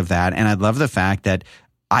immediacy of that. And I love the fact that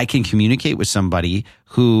I can communicate with somebody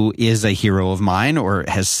who is a hero of mine or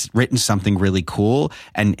has written something really cool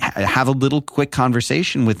and have a little quick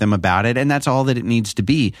conversation with them about it. And that's all that it needs to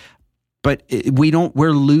be. But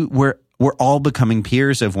we're all becoming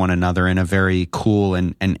peers of one another in a very cool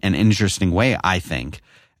and interesting way, I think.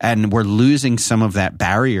 And we're losing some of that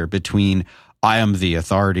barrier between I am the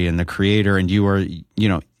authority and the creator and you are,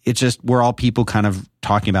 it's just we're all people kind of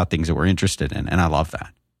talking about things that we're interested in. And I love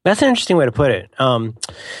that. That's an interesting way to put it.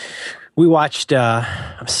 We watched,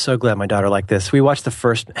 I'm so glad my daughter liked this. We watched the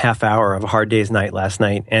first half hour of A Hard Day's Night last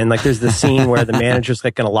night. And like there's the scene where the manager's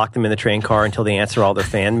like going to lock them in the train car until they answer all their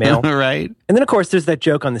fan mail. Right. And then of course there's that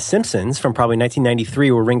joke on The Simpsons from probably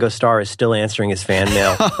 1993 where Ringo Starr is still answering his fan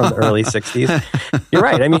mail from the early 60s. You're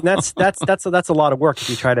right. I mean, that's a lot of work if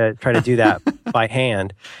you try to do that by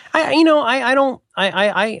hand. I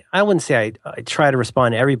wouldn't say I try to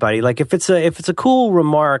respond to everybody. Like if it's a cool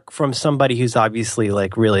remark from somebody who's obviously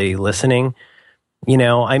like really listening,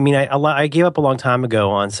 I gave up a long time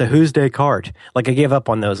ago on so who's Descartes? Like I gave up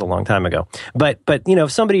on those a long time ago. But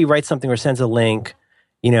if somebody writes something or sends a link,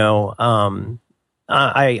 I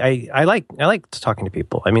like talking to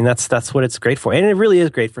people. I mean, that's what it's great for. And it really is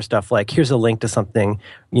great for stuff like, here's a link to something,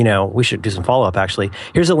 we should do some follow-up actually.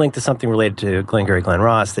 Here's a link to something related to Glengarry Glen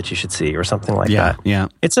Ross that you should see or something like that. Yeah.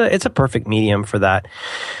 It's a perfect medium for that.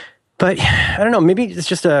 But I don't know, maybe it's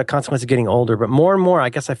just a consequence of getting older, but more and more, I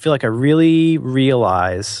guess I feel like I really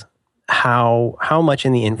realize how much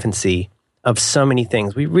in the infancy of so many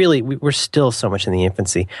things. We're still so much in the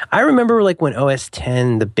infancy. I remember like when OS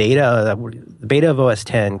 10, the beta of OS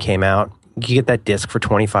 10 came out, you get that disc for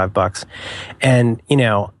 $25. And,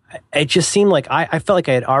 it just seemed like I felt like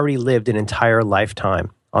I had already lived an entire lifetime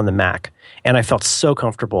on the Mac. And I felt so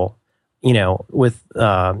comfortable, with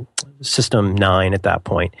System 9 at that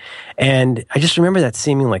point. And I just remember that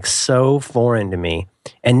seeming like so foreign to me.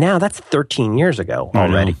 And now that's 13 years ago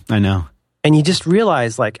already. I know. And you just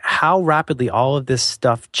realize like how rapidly all of this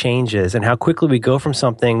stuff changes and how quickly we go from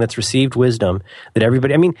something that's received wisdom that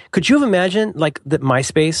everybody, I mean, could you have imagined like that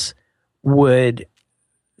MySpace would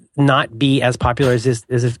not be as popular as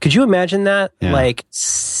this? Could you imagine that like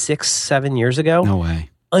 6-7 years ago? No way.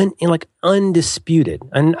 Undisputed.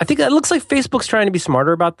 And I think it looks like Facebook's trying to be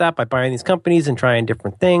smarter about that by buying these companies and trying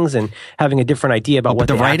different things and having a different idea about what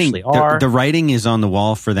they actually are. The writing is on the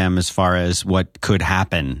wall for them as far as what could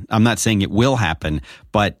happen. I'm not saying it will happen,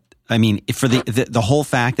 but I mean, for the whole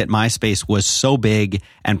fact that MySpace was so big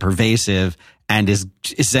and pervasive and is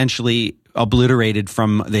essentially obliterated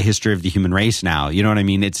from the history of the human race now, you know what I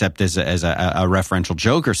mean? Except as a referential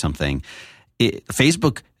joke or something.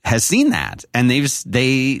 Facebook has seen that, and they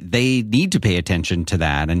need to pay attention to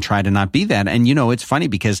that and try to not be that. And it's funny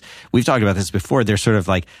because we've talked about this before. There's sort of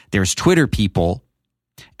like there's Twitter people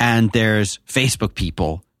and there's Facebook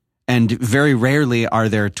people, and very rarely are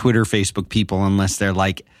there Twitter Facebook people unless they're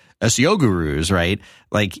like SEO gurus, right?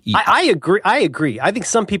 Like I agree. I think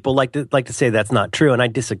some people like to say that's not true, and I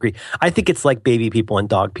disagree. I think it's like baby people and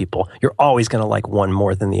dog people. You're always going to like one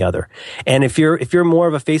more than the other. And if you're more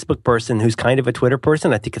of a Facebook person who's kind of a Twitter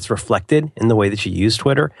person, I think it's reflected in the way that you use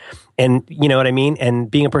Twitter. And you know what I mean?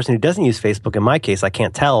 And being a person who doesn't use Facebook, in my case, I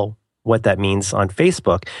can't tell what that means on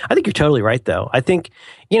Facebook. I think you're totally right, though. I think,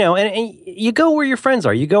 and you go where your friends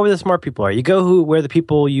are. You go where the smart people are. You go where the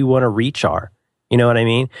people you want to reach are. You know what I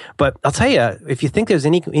mean? But I'll tell you, if you think there's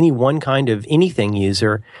any one kind of anything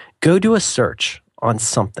user, go do a search on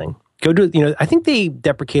something. I think they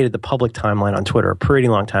deprecated the public timeline on Twitter a pretty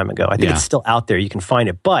long time ago. I think it's still out there. You can find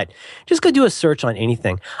it. But just go do a search on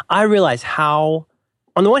anything. I realize how,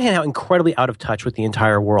 on the one hand, how incredibly out of touch with the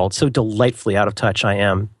entire world, so delightfully out of touch I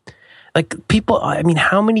am. Like people, I mean,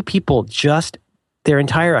 how many people just, their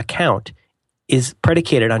entire account is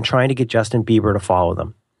predicated on trying to get Justin Bieber to follow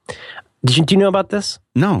them. Do you know about this?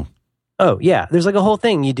 No. Oh, yeah. There's like a whole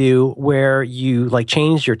thing you do where you like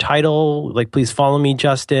change your title, like, please follow me,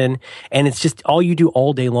 Justin. And it's just all you do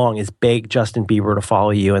all day long is beg Justin Bieber to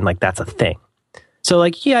follow you. And like, that's a thing. So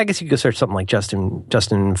like, yeah, I guess you could go search something like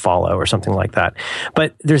Justin follow or something like that.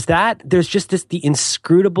 But there's just the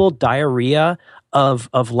inscrutable diarrhea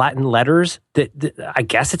of Latin letters that I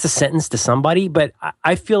guess it's a sentence to somebody, but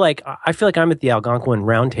I feel like I'm at the Algonquin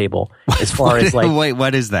Round Table as far as like, wait,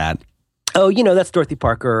 what is that? Oh, that's Dorothy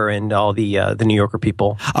Parker and all the New Yorker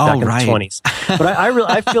people back in the 20s. But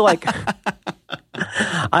I feel like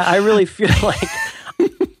I really feel like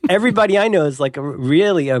everybody I know is like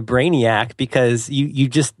really a brainiac because you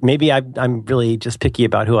just, maybe I'm really just picky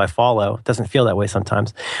about who I follow. It doesn't feel that way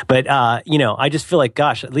sometimes. But, I just feel like,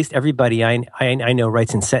 gosh, at least everybody I know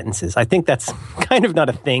writes in sentences. I think that's kind of not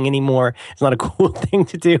a thing anymore. It's not a cool thing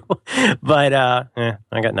to do. But I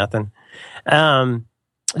got nothing.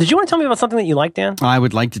 Did you want to tell me about something that you like, Dan? I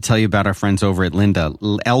would like to tell you about our friends over at Lynda,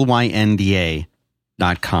 LYNDA.com.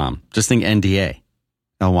 Just think NDA,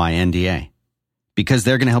 LYNDA. Because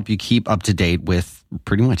they're going to help you keep up to date with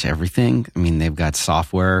pretty much everything. I mean, they've got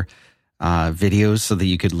software videos so that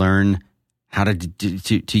you could learn how to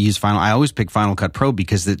use Final. I always pick Final Cut Pro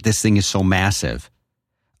because this thing is so massive.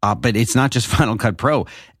 But it's not just Final Cut Pro.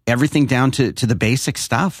 Everything down to the basic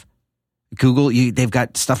stuff. Google, they've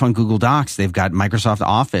got stuff on Google Docs. They've got Microsoft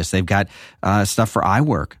Office. They've got stuff for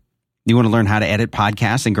iWork. You want to learn how to edit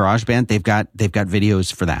podcasts in GarageBand? They've got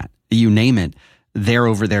videos for that. You name it. They're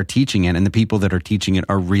over there teaching it, and the people that are teaching it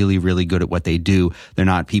are really, really good at what they do. They're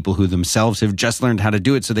not people who themselves have just learned how to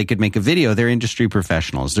do it so they could make a video. They're industry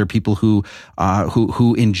professionals. They're people who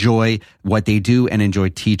enjoy what they do and enjoy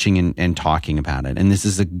teaching and talking about it. And this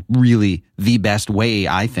is really the best way,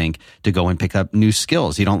 I think, to go and pick up new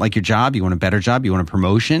skills. You don't like your job, you want a better job, you want a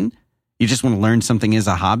promotion, you just want to learn something as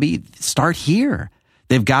a hobby, start here.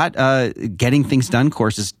 They've got Getting Things Done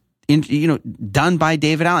courses done by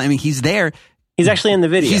David Allen. I mean, he's there. He's actually in the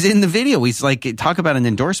video. He's in the video. He's like, talk about an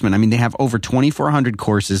endorsement. I mean, they have over 2,400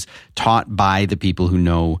 courses taught by the people who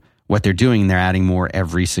know what they're doing. They're adding more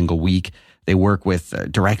every single week. They work with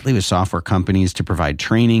directly with software companies to provide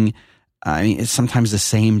training. I mean, it's sometimes the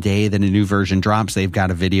same day that a new version drops, they've got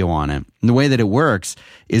a video on it. And the way that it works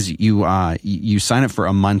is you sign up for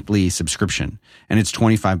a monthly subscription, and it's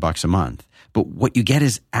 $25 a month. But what you get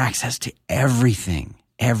is access to everything,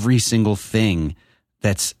 every single thing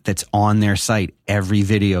that's on their site, every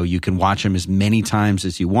video. You can watch them as many times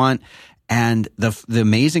as you want. And the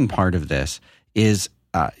amazing part of this is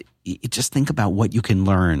just think about what you can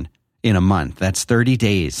learn in a month. That's 30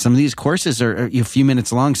 days. Some of these courses are a few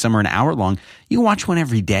minutes long. Some are an hour long. You can watch one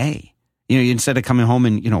every day. Instead of coming home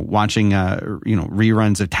and, watching,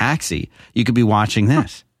 reruns of Taxi, you could be watching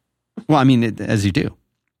this. Well, I mean, as you do.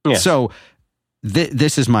 Yeah. So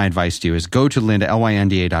this is my advice to you is go to Lynda,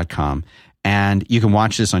 LYNDA.com. And you can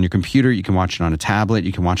watch this on your computer. You can watch it on a tablet.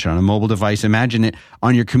 You can watch it on a mobile device. Imagine it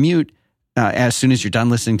on your commute. As soon as you're done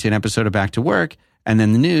listening to an episode of Back to Work and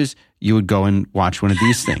then the news, you would go and watch one of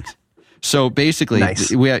these things. So basically,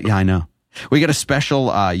 nice. I know. We got a special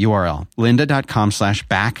URL,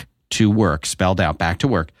 lynda.com/back-to-work, spelled out, back to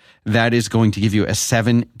work. That is going to give you a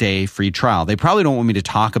 7-day free trial. They probably don't want me to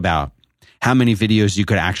talk about how many videos you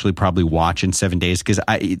could actually probably watch in 7 days, because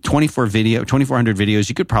 2,400 videos,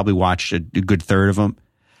 you could probably watch a good third of them.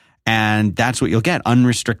 And that's what you'll get,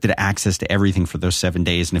 unrestricted access to everything for those 7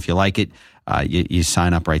 days. And if you like it, you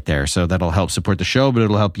sign up right there. So that'll help support the show, but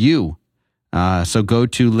it'll help you. So go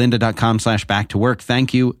to lynda.com/back-to-work.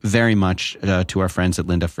 Thank you very much to our friends at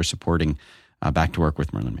Lynda for supporting Back to Work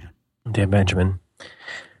with Merlin Mann. Dan Benjamin.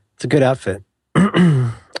 It's a good outfit.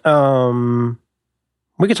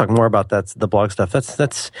 We could talk more about that, the blog stuff.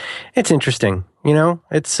 It's interesting.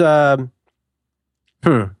 It's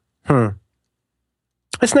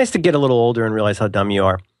It's nice to get a little older and realize how dumb you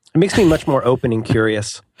are. It makes me much more open and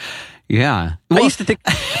curious. Yeah. Well, I used to be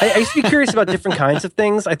curious about different kinds of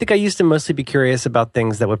things. I think I used to mostly be curious about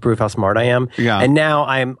things that would prove how smart I am. Yeah. And now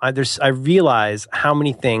I realize how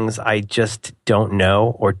many things I just don't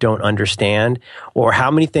know or don't understand, or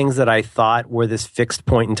how many things that I thought were this fixed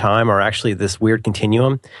point in time are actually this weird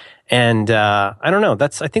continuum. And I don't know.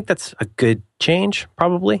 I think that's a good change,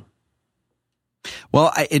 probably.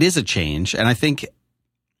 Well, it is a change, and I think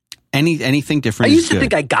anything different. I used to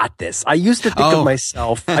think I got this. I used to think of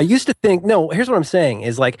myself. I used to think, no, here's what I'm saying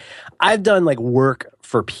is like, I've done like work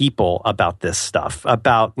for people about this stuff,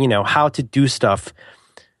 about, how to do stuff.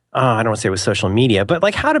 I don't want to say with social media, but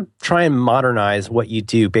like how to try and modernize what you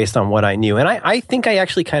do based on what I knew. And I think I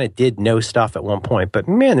actually kind of did know stuff at one point, but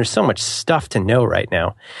man, there's so much stuff to know right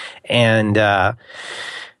now. And,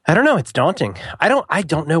 I don't know. It's daunting. I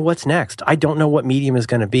don't know what's next. I don't know what Medium is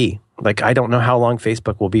going to be. Like, I don't know how long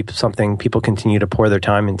Facebook will be something people continue to pour their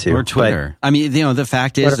time into. Or Twitter. I mean, the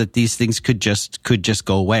fact is that these things could just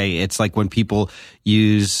go away. It's like when people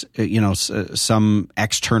use, some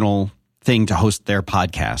external thing to host their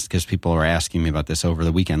podcast, because people are asking me about this over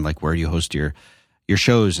the weekend. Like, where do you host your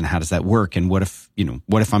shows and how does that work? And what if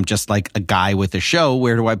I'm just like a guy with a show?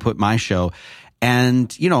 Where do I put my show?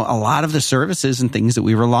 And, a lot of the services and things that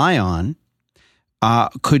we rely on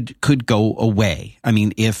could go away. I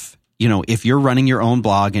mean, if you're running your own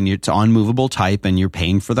blog and it's on Movable Type and you're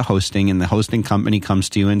paying for the hosting and the hosting company comes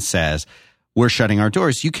to you and says, we're shutting our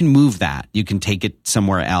doors, you can move that. You can take it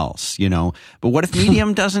somewhere else, But what if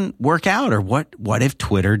Medium doesn't work out? Or what if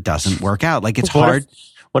Twitter doesn't work out? Like, it's hard.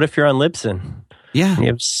 What if you're on Libsyn? Yeah. You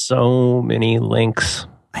have so many links.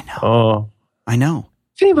 I know. Oh. I know.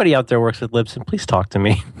 If anybody out there works with Libsyn, please talk to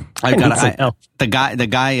me. I got a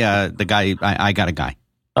guy.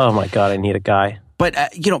 Oh my God, I need a guy. But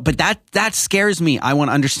but that scares me. I want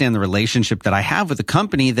to understand the relationship that I have with the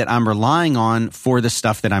company that I'm relying on for the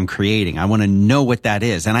stuff that I'm creating. I want to know what that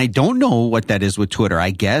is, and I don't know what that is with Twitter.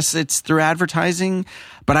 I guess it's through advertising,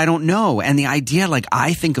 but I don't know. And the idea, like,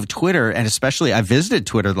 I think of Twitter, and especially I visited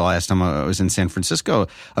Twitter the last time I was in San Francisco.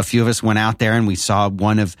 A few of us went out there and we saw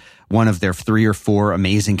one of their 3 or 4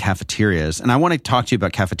 amazing cafeterias. And I want to talk to you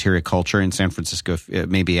about cafeteria culture in San Francisco,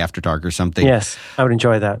 maybe after dark or something. Yes, I would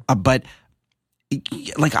enjoy that. But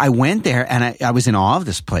like, I went there and I was in awe of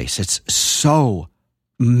this place. It's so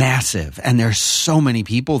massive and there's so many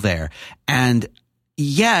people there. And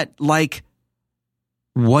yet, like,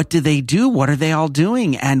 what do they do? What are they all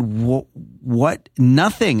doing? And what?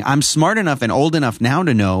 Nothing. I'm smart enough and old enough now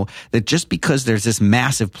to know that just because there's this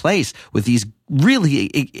massive place with these really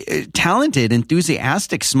talented,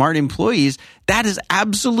 enthusiastic, smart employees, that is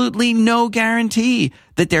absolutely no guarantee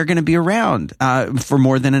that they're going to be around for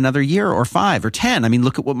more than another year or 5 or 10. I mean,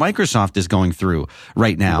 look at what Microsoft is going through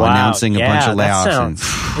right now, announcing a bunch of layoffs.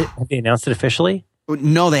 Have they announced it officially?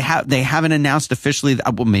 No, they haven't announced officially.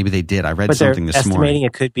 Well, maybe they did. I read something this morning. Estimating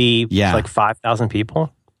it could be like 5,000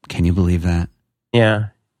 people. Can you believe that? Yeah.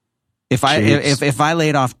 If I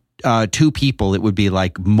laid off 2 people, it would be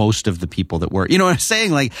like most of the people that were. You know what I'm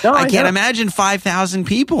saying? Like, no, I can't imagine 5,000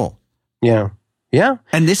 people. Yeah. Yeah.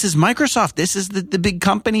 And this is Microsoft. This is the big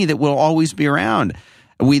company that will always be around.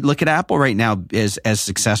 We look at Apple right now as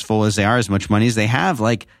successful as they are, as much money as they have.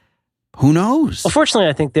 Like, who knows? Well, fortunately,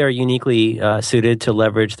 I think they're uniquely suited to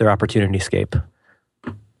leverage their opportunity scape.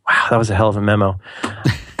 Wow, that was a hell of a memo.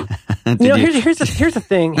 Here's the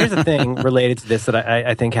thing related to this that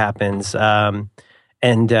I think happens, and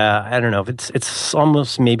I don't know if it's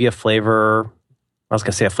almost maybe a flavor. I was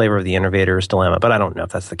going to say a flavor of the innovator's dilemma, but I don't know if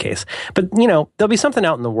that's the case. But there'll be something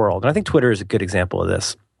out in the world, and I think Twitter is a good example of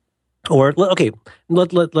this. Or okay,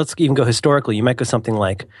 let's even go historically. You might go something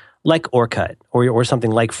like Orkut or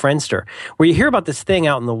something like Friendster, where you hear about this thing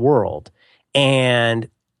out in the world, and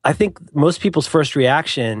I think most people's first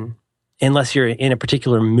reaction, unless you're in a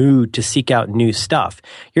particular mood to seek out new stuff,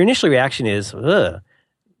 your initial reaction is, ugh.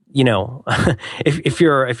 If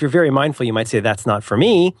you're very mindful, you might say that's not for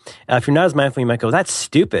me. If you're not as mindful, you might go, that's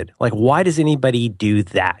stupid. Like, why does anybody do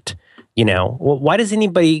that? Why does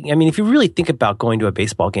anybody? I mean, if you really think about going to a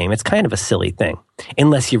baseball game, it's kind of a silly thing,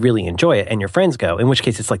 unless you really enjoy it and your friends go. In which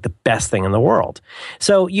case, it's like the best thing in the world.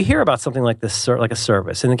 So you hear about something like this, like a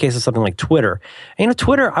service. In the case of something like Twitter,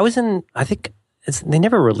 Twitter. I was in, I think they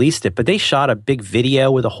never released it, but they shot a big video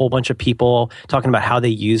with a whole bunch of people talking about how they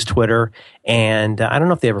use Twitter. And I don't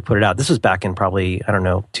know if they ever put it out. This was back in probably, I don't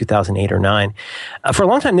know, 2008 or 9. For a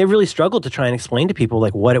long time, they really struggled to try and explain to people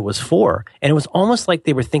like what it was for. And it was almost like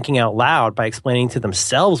they were thinking out loud by explaining to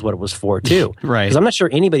themselves what it was for too. Right. Because I'm not sure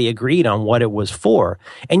anybody agreed on what it was for.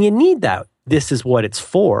 And you need that. This is what it's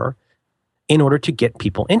for in order to get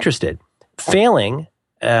people interested. Failing,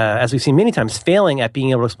 as we've seen many times, failing at being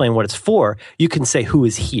able to explain what it's for, you can say who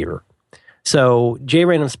is here. So J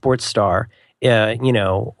Random Sports Star,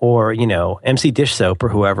 or MC Dish Soap or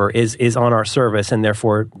whoever is on our service, and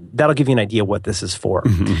therefore that'll give you an idea what this is for.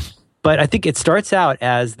 Mm-hmm. But I think it starts out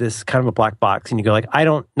as this kind of a black box, and you go like,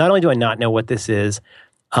 not only do I not know what this is,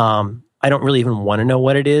 I don't really even want to know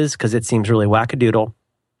what it is because it seems really wackadoodle.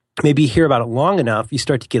 Maybe you hear about it long enough, you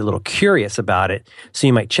start to get a little curious about it, so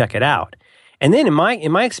you might check it out. And then in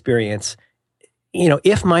my experience,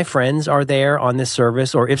 if my friends are there on this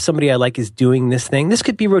service, or if somebody I like is doing this thing, this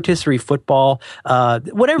could be rotisserie football,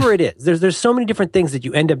 whatever it is. There's so many different things that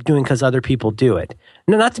you end up doing because other people do it.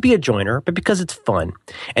 No, not to be a joiner, but because it's fun.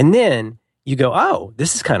 And then you go, oh,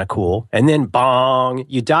 this is kind of cool. And then bong,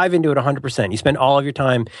 you dive into it 100%. You spend all of your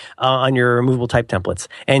time on your removable type templates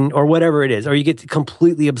or whatever it is, or you get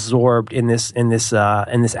completely absorbed in this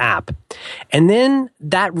app. And then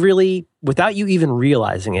that really, without you even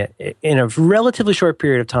realizing it, in a relatively short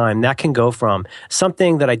period of time, that can go from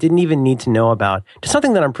something that I didn't even need to know about to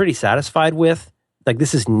something that I'm pretty satisfied with. Like,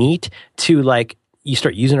 this is neat, to like, you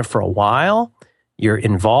start using it for a while. You're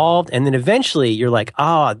involved, and then eventually you're like,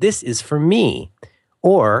 this is for me.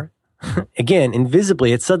 Or, again,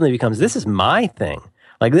 invisibly, it suddenly becomes, this is my thing.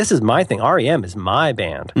 Like, this is my thing. REM is my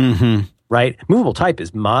band, right? Movable type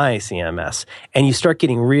is my CMS. And you start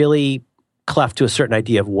getting really cleft to a certain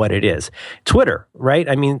idea of what it is. Twitter, right?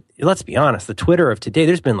 I mean, let's be honest, the Twitter of today,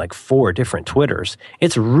 there's been like 4 different Twitters.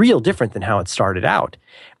 It's real different than how it started out.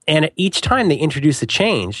 And each time they introduce a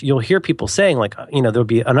change, you'll hear people saying like, there'll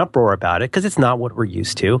be an uproar about it because it's not what we're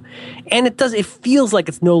used to. And it feels like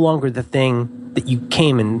it's no longer the thing that you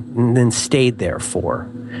came and then stayed there for.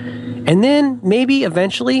 And then maybe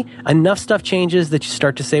eventually enough stuff changes that you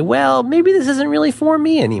start to say, well, maybe this isn't really for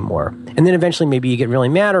me anymore. And then eventually maybe you get really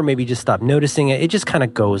mad, or maybe you just stop noticing it. It just kind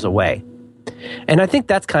of goes away. And I think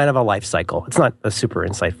that's kind of a life cycle. It's not a super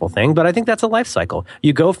insightful thing, but I think that's a life cycle.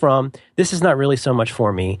 You go from, this is not really so much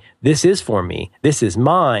for me, this is for me, this is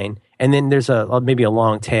mine, and then there's maybe a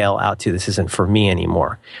long tail out to, this isn't for me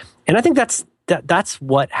anymore. And I think that's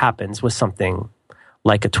what happens with something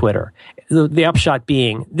like a Twitter. The upshot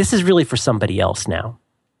being, this is really for somebody else now.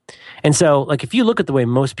 And so, like, if you look at the way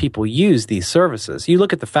most people use these services, you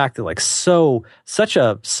look at the fact that, like, such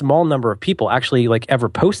a small number of people actually, like, ever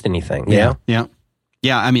post anything. You know? Yeah.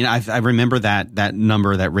 Yeah, I mean, I remember that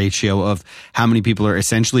number, that ratio of how many people are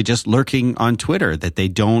essentially just lurking on Twitter, that they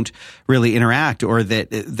don't really interact, or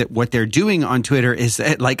that what they're doing on Twitter is,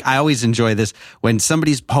 like, I always enjoy this when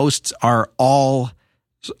somebody's posts are all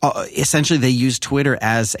essentially they use Twitter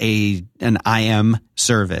as an IM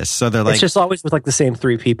service. So they're like, it's just always with like the same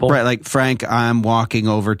 3 people. Right. Like, Frank, I'm walking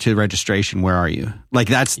over to registration. Where are you? Like,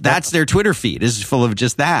 that's their Twitter feed is full of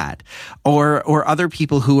just that. Or other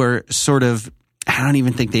people who are sort of, I don't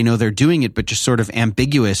even think they know they're doing it, but just sort of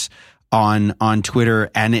ambiguous on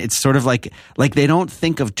Twitter. And it's sort of like they don't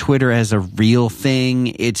think of Twitter as a real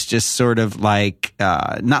thing. It's just sort of like,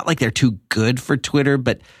 not like they're too good for Twitter,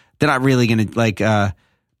 but they're not really going to like,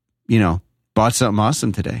 bought something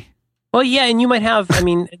awesome today. Well, yeah, and you might have, I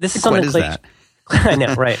mean, this is something Clay, that? I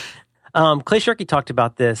know, right. Clay Shirky talked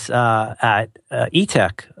about this at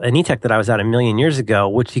eTech, an eTech that I was at a million years ago,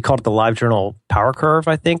 which he called it the Live Journal Power Curve,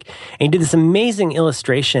 I think. And he did this amazing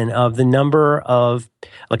illustration of the number of,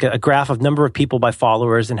 like a graph of number of people by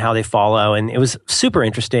followers and how they follow. And it was super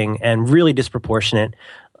interesting and really disproportionate,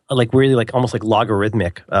 like really like almost like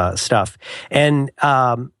logarithmic stuff. And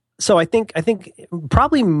so I think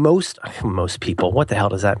probably most people, what the hell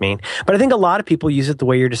does that mean? But I think a lot of people use it the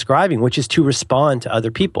way you're describing, which is to respond to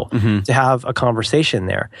other people, to have a conversation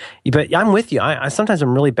there. But I'm with you. I sometimes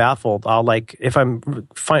I'm really baffled. I'll like, if I'm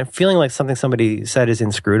feeling like something somebody said is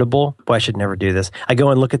inscrutable, boy, I should never do this. I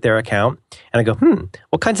go and look at their account and I go,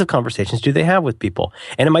 what kinds of conversations do they have with people?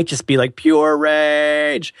 And it might just be like pure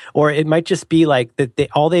rage, or it might just be like that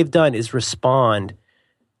all they've done is respond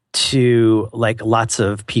to like lots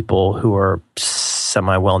of people who are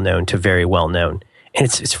semi well known to very well known, and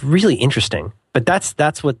it's really interesting. But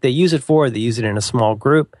that's what they use it for. They use it in a small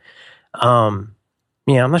group. I'm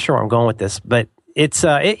not sure where I'm going with this, but it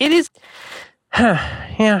is.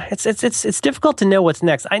 It's difficult to know what's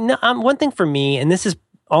next. I know one thing for me, and this is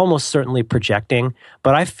almost certainly projecting,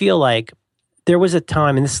 but I feel like there was a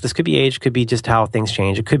time, and this could be age, could be just how things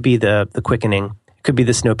change. It could be the quickening. It could be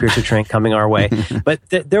the Snowpiercer train coming our way. But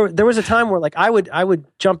there was a time where like I would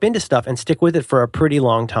jump into stuff and stick with it for a pretty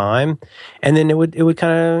long time, and then it would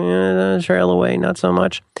kind of trail away, not so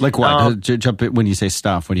much. Like what? Jump when you say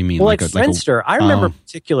stuff, what do you mean? Well, like Friendster. I remember in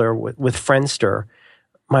particular with Friendster.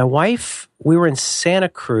 My wife, we were in Santa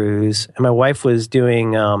Cruz, and my wife was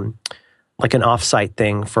doing like an offsite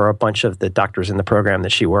thing for a bunch of the doctors in the program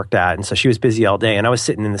that she worked at. And so she was busy all day. And I was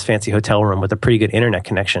sitting in this fancy hotel room with a pretty good internet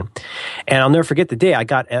connection. And I'll never forget the day I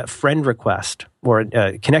got a friend request or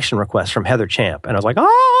a connection request from Heather Champ. And I was like,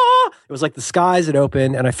 ah! It was like the skies had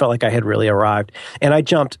opened and I felt like I had really arrived. And I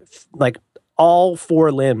jumped like all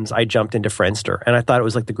four limbs. I jumped into Friendster and I thought it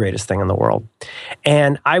was like the greatest thing in the world.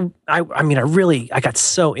 And I got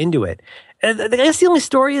so into it. And I guess the only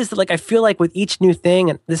story is that, like, I feel like with each new thing,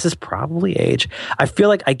 and this is probably age, I feel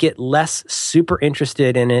like I get less super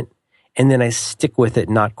interested in it, and then I stick with it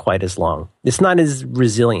not quite as long. It's not as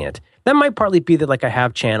resilient. That might partly be that, like, I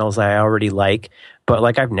have channels I already like, but,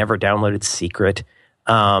 like, I've never downloaded Secret.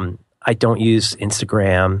 I don't use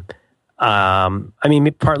Instagram. I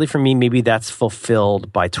mean, partly for me, maybe that's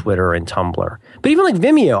fulfilled by Twitter and Tumblr. But even, like,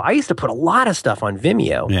 Vimeo, I used to put a lot of stuff on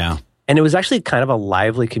Vimeo. Yeah. And it was actually kind of a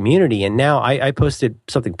lively community. And now I posted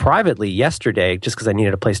something privately yesterday just because I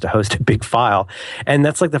needed a place to host a big file. And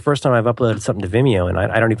that's like the first time I've uploaded something to Vimeo, and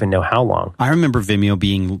I don't even know how long. I remember Vimeo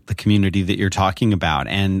being the community that you're talking about.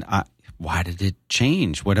 And why did it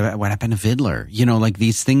change? What happened to Viddler? You know, like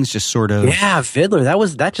these things just sort of... Yeah,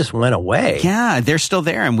 Viddler, that just went away. Yeah, they're still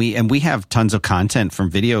there. And we have tons of content from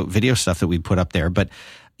video stuff that we put up there. But,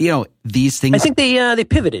 you know, these things... I think they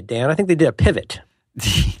pivoted, Dan. I think they did a pivot.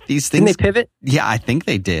 These things, didn't they pivot? Yeah, I think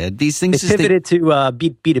they did. These things they pivoted to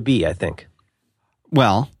B2B, I think.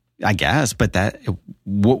 Well, I guess, but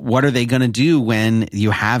what are they going to do when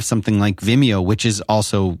you have something like Vimeo, which is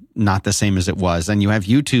also not the same as it was, and you have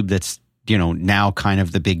YouTube that's, you know, now kind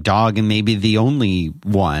of the big dog and maybe the only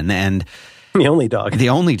one, and the only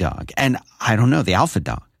dog, and I don't know, the alpha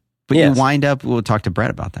dog. But yes. You wind up. We'll talk to Brett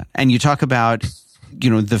about that, and you talk about, you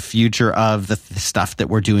know, the future of the stuff that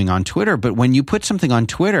we're doing on Twitter. But when you put something on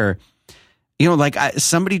Twitter, you know, like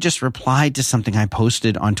somebody just replied to something I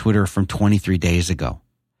posted on Twitter from 23 days ago.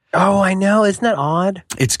 Oh, I know. Isn't that odd?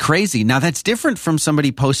 It's crazy. Now, that's different from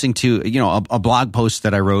somebody posting to, you know, a blog post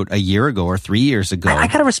that I wrote a year ago or 3 years ago. I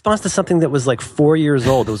got a response to something that was like 4 years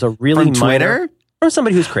old. It was a really from Twitter? From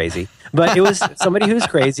somebody who's crazy. But it was somebody who's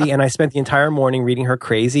crazy, and I spent the entire morning reading her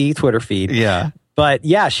crazy Twitter feed. Yeah. But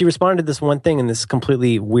yeah, she responded to this one thing in this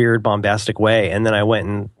completely weird, bombastic way. And then I went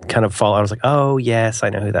and kind of followed. I was like, oh, yes, I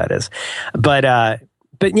know who that is. But yeah.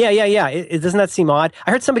 It doesn't that seem odd?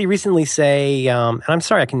 I heard somebody recently say, and I'm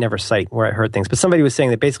sorry, I can never cite where I heard things, but somebody was saying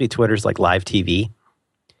that basically Twitter's like live TV.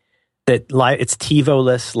 It's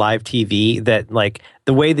TiVo-less live TV, that like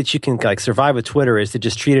the way that you can like survive with Twitter is to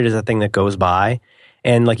just treat it as a thing that goes by.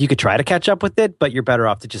 And like you could try to catch up with it, but you're better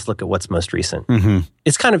off to just look at what's most recent. Mm-hmm.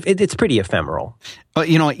 It's kind of, it's pretty ephemeral. But,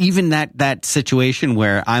 you know, even that situation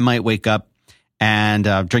where I might wake up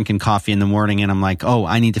and drinking coffee in the morning and I'm like, oh,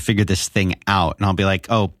 I need to figure this thing out. And I'll be like,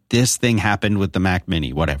 oh, this thing happened with the Mac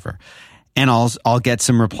Mini, whatever. And I'll get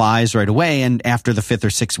some replies right away. And after the fifth or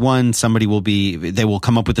sixth one, they will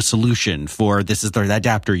come up with a solution for this is the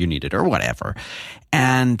adapter you needed or whatever.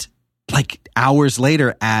 And like hours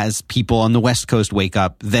later, as people on the West Coast wake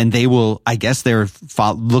up, then they will, I guess they're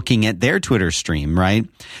looking at their Twitter stream, right?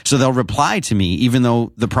 So they'll reply to me, even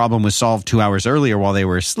though the problem was solved 2 hours earlier while they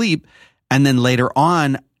were asleep. And then later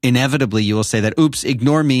on, inevitably, you will say that, oops,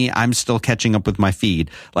 ignore me. I'm still catching up with my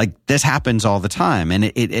feed. Like this happens all the time.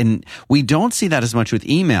 And we don't see that as much with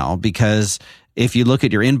email, because if you look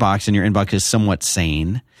at your inbox and your inbox is somewhat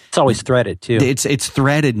sane. It's always threaded too. It's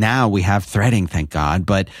threaded now. We have threading, thank God.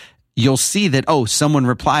 But you'll see that, oh, someone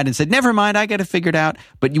replied and said, never mind, I got it figured out.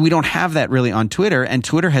 But we don't have that really on Twitter. And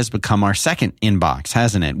Twitter has become our second inbox,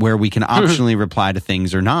 hasn't it? Where we can optionally reply to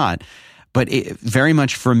things or not. But very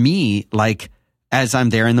much for me, like as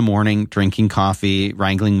I'm there in the morning, drinking coffee,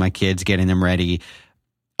 wrangling my kids, getting them ready,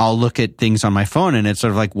 I'll look at things on my phone and it's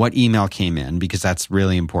sort of like what email came in, because that's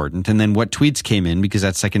really important. And then what tweets came in, because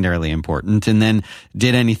that's secondarily important. And then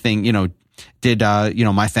did anything, did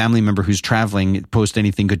my family member who's traveling post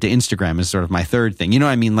anything good to Instagram is sort of my third thing. You know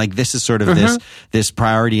what I mean? Like this is sort of this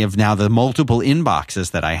priority of now the multiple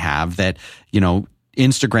inboxes that I have, that,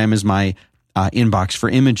 Instagram is my inbox for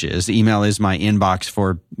images. Email is my inbox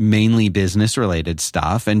for mainly business related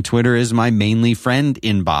stuff. And Twitter is my mainly friend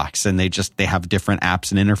inbox. And they have different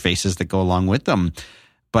apps and interfaces that go along with them.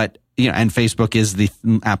 But, and Facebook is the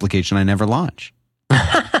application I never launch.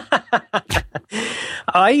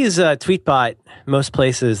 I use Tweetbot most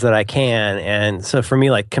places that I can. And so for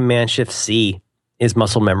me, like Command-Shift-C is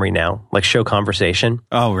muscle memory now, like show conversation.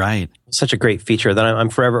 Oh, right. Such a great feature that I'm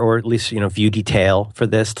forever, or at least, view detail for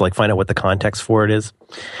this to like find out what the context for it is.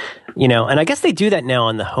 And I guess they do that now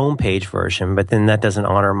on the homepage version, but then that doesn't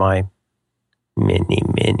honor my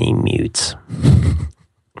mini mutes.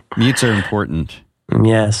 Mutes are important.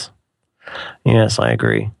 Yes, I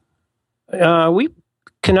agree.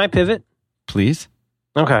 Can I pivot? Please.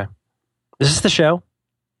 Okay. Is this the show?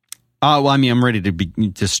 Well, I mean, I'm ready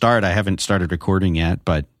to start. I haven't started recording yet,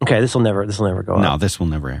 but okay, this will never go up. No, this will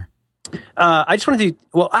never air. I just want to do,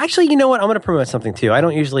 well, actually, you know what? I'm going to promote something too. I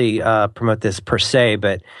don't usually promote this per se,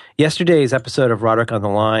 but yesterday's episode of Roderick on the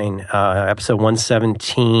Line, episode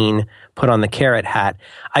 117, put on the carrot hat.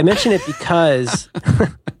 I mentioned it because,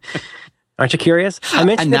 aren't you curious? I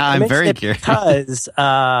mentioned I'm very curious because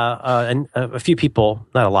a few people,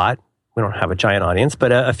 not a lot, we don't have a giant audience,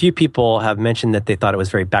 but a few people have mentioned that they thought it was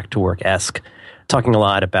very back to work-esque, talking a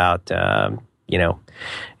lot about,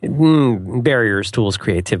 barriers, tools,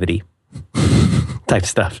 creativity type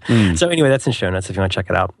stuff. So anyway, that's in show notes if you want to check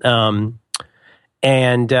it out.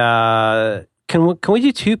 Can we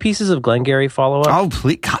do 2 pieces of Glengarry follow-up? Oh,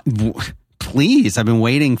 please. I've been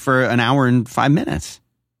waiting for an hour and 5 minutes.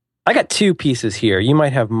 I got 2 pieces here. You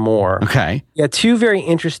might have more. Okay. Yeah, 2 very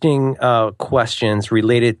interesting questions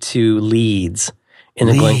related to leads in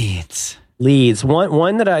the leads. Leads.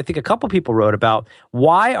 One that I think a couple people wrote about.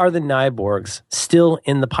 Why are the Nyborgs still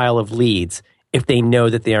in the pile of leads if they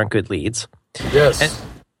know that they aren't good leads? Yes.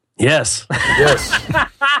 Yes. Yes.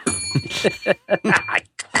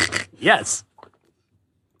 Yes.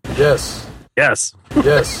 Yes. Yes.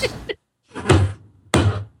 Yes.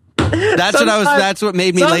 That's what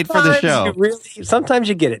made me late for the show. Sometimes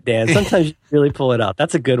you get it, Dan. Sometimes you really pull it out.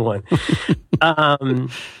 That's a good one. And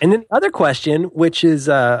then the other question, which is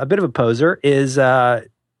a bit of a poser, is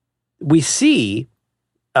we see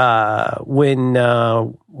when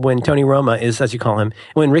Tony Roma is, as you call him,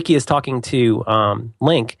 when Ricky is talking to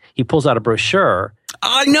Link, he pulls out a brochure.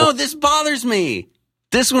 Oh, no, this bothers me.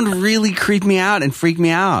 This one really creeped me out and freaked me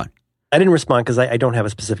out. I didn't respond because I don't have a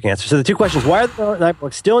specific answer. So the 2 questions: why are the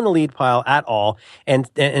Nyborgs still in the lead pile at all? And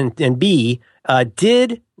B,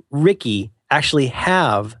 did Ricky actually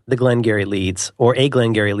have the Glengarry leads or a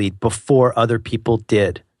Glengarry lead before other people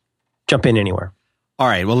did? Jump in anywhere. All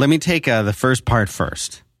right. Well, let me take the first part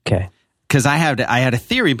first. Okay. Because I had a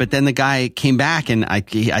theory, but then the guy came back, and I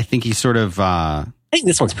think he sort of. I think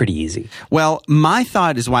this one's pretty easy. Well, my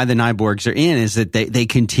thought is why the Nyborgs are in is that they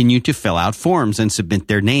continue to fill out forms and submit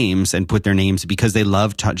their names and put their names because they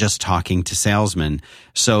love just talking to salesmen.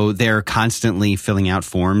 So they're constantly filling out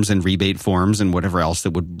forms and rebate forms and whatever else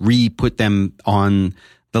that would re-put them on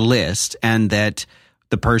the list, and that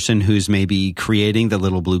the person who's maybe creating the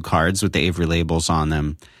little blue cards with the Avery labels on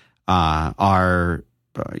them are,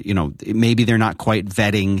 maybe they're not quite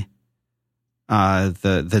vetting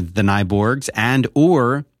the Nyborgs, and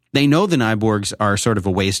or they know the Nyborgs are sort of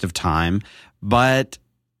a waste of time, but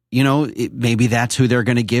maybe that's who they're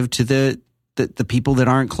going to give to the people that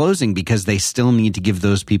aren't closing, because they still need to give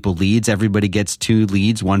those people leads. Everybody gets 2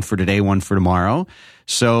 leads, one for today, one for tomorrow.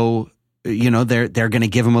 So they're going to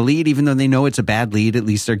give them a lead, even though they know it's a bad lead. At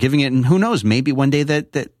least they're giving it, and who knows? Maybe one day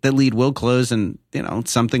that the lead will close, and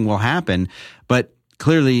something will happen. But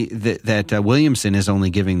clearly, that Williamson is only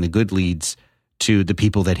giving the good leads to the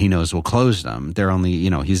people that he knows will close them. They're only,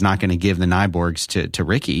 he's not going to give the Nyborgs to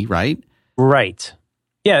Ricky, right? Right.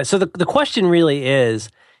 Yeah. So the question really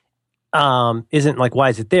isn't like, why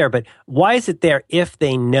is it there? But why is it there if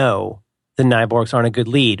they know the Nyborgs aren't a good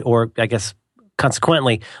lead? Or I guess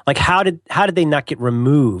consequently, like how did they not get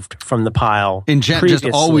removed from the pile? Just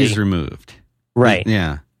always removed. Right.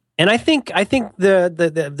 Yeah. And I think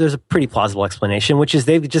there's a pretty plausible explanation, which is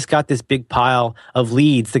they've just got this big pile of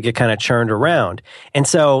leads that get kind of churned around. And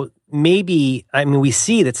so maybe, we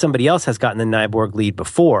see that somebody else has gotten the Nyborg lead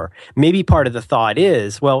before. Maybe part of the thought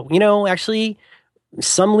is, well, actually,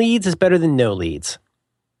 some leads is better than no leads.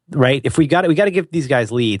 Right? If we got to give these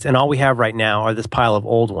guys leads, and all we have right now are this pile of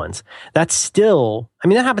old ones. That's still,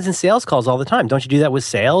 that happens in sales calls all the time. Don't you do that with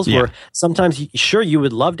sales? Yeah. Where sometimes, you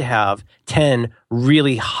would love to have 10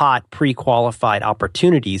 really hot pre-qualified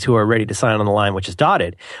opportunities who are ready to sign on the line, which is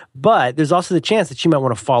dotted. But there's also the chance that you might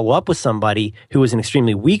want to follow up with somebody who is an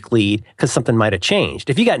extremely weak lead because something might have changed.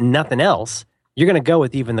 If you got nothing else, you're going to go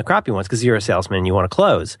with even the crappy ones because you're a salesman and you want to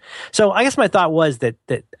close. So I guess my thought was that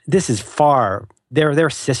this is far. Their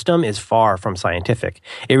system is far from scientific.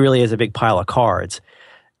 It really is a big pile of cards,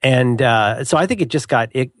 and so I think it just got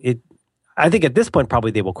it. I think at this point,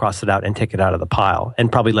 probably they will cross it out and take it out of the pile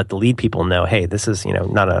and probably let the lead people know, hey, this is,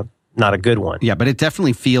 not a good one. Yeah, but it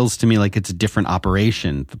definitely feels to me like it's a different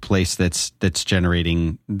operation. The place that's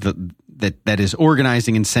generating that is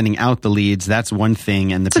organizing and sending out the leads. That's one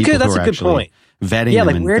thing, and the people who are actually vetting them,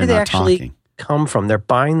 and where do they actually talking. come from? They're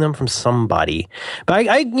buying them from somebody. But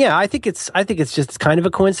I think it's just kind of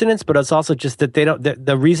a coincidence, but it's also just that they don't.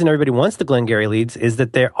 The reason everybody wants the Glengarry leads is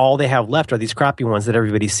that all they have left are these crappy ones that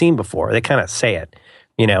everybody's seen before. They kind of say it,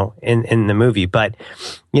 in the movie. But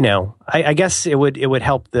I guess it would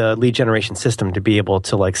help the lead generation system to be able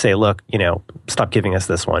to say, look, stop giving us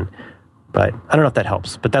this one. But I don't know if that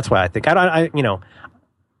helps. But that's why I think I don't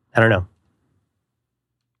know.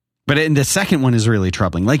 But the second one is really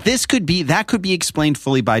troubling. That could be explained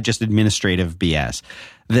fully by just administrative BS.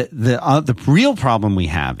 The real problem we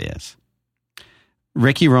have is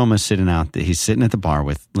Ricky Roma's he's sitting at the bar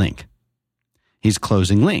with Link. He's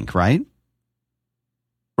closing Link, right?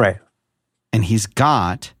 Right. And he's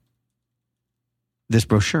got this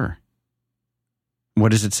brochure.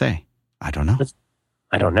 What does it say? I don't know.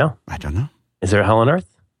 I don't know. Is there a hell on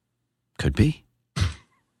earth? Could be.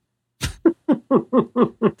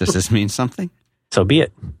 Does this mean something? So be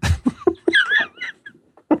it.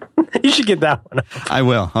 You should get that one up. I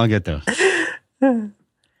will. I'll get those. And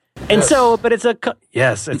so, but it's a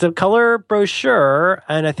color brochure,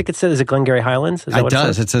 and I think it says, is it Glengarry Highlands? Is that it what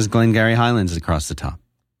does. It says Glengarry Highlands across the top.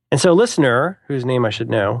 And so a listener, whose name I should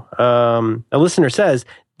know, a listener says,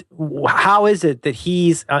 how is it that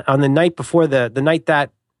he's on the night before the night that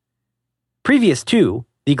previous to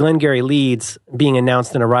the Glengarry leads being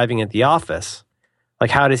announced and arriving at the office,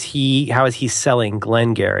 how is he selling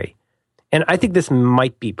Glengarry? And I think this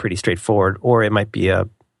might be pretty straightforward, or it might be a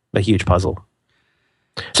huge puzzle.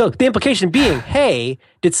 So the implication being, hey,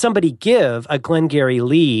 did somebody give a Glengarry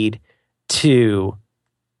lead to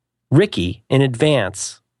Ricky in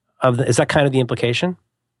advance of is that kind of the implication?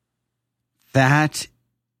 That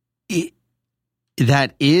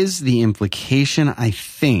is the implication, I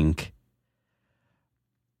think.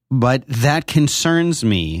 But that concerns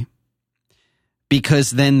me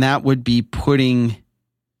because then that would be putting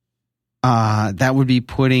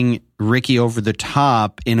Ricky over the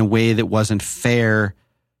top in a way that wasn't fair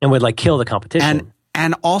and would kill the competition.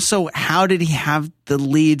 And also, how did he have the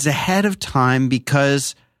leads ahead of time?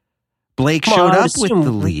 Because Blake showed up with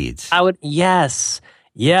the leads. Yes.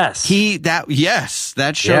 That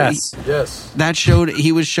showed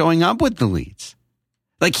he was showing up with the leads.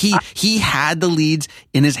 He had the leads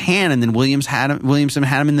in his hand, and then Williamson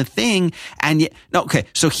had him in the thing. And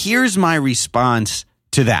so here's my response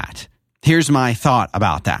to that. Here's my thought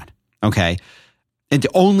about that. Okay, and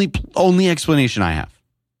the only explanation I have.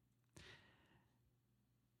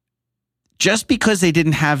 Just because they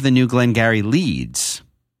didn't have the new Glengarry leads,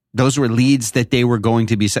 those were leads that they were going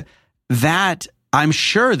to be set. That I'm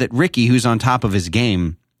sure that Ricky, who's on top of his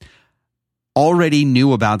game, already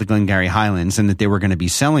knew about the Glengarry Highlands and that they were going to be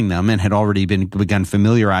selling them, and had already begun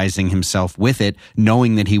familiarizing himself with it,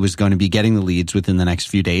 knowing that he was going to be getting the leads within the next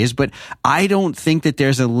few days. But I don't think that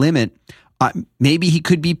there's a limit. Maybe he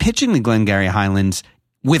could be pitching the Glengarry Highlands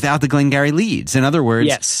without the Glengarry leads. In other words,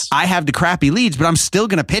 yes. I have the crappy leads, but I'm still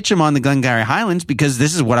going to pitch him on the Glengarry Highlands because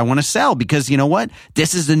this is what I want to sell. Because you know what?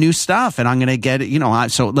 This is the new stuff, and I'm going to get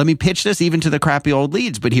it. So let me pitch this even to the crappy old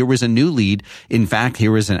leads. But here was a new lead. In fact,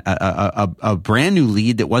 here was a brand new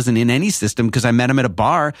lead that wasn't in any system because I met him at a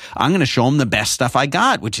bar. I'm going to show him the best stuff I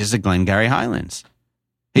got, which is the Glengarry Highlands.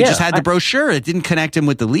 He just had the brochure. It didn't connect him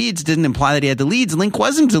with the leads. Didn't imply that he had the leads. Link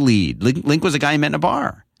wasn't a lead. Link was a guy he met in a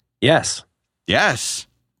bar. Yes.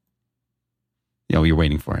 You're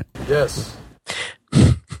waiting for it. Yes.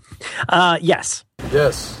 Yes.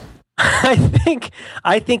 Yes. I think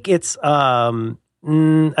it's a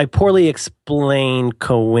poorly explained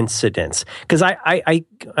coincidence because I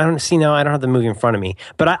don't see now. I don't have the movie in front of me,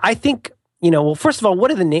 but I think Well, first of all,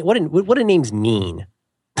 what do names mean?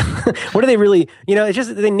 What do they really? It's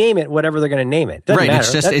just they name it whatever they're going to name it. Doesn't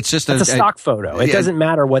matter. It's just a stock photo. It doesn't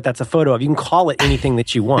matter what that's a photo of. You can call it anything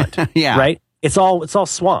that you want. Yeah. Right. It's all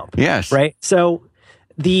swamp. Yes. Right. So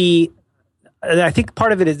I think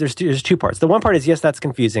part of it is there's two parts. The one part is, yes, that's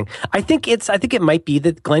confusing. I think it might be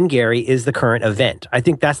that Glengarry is the current event. I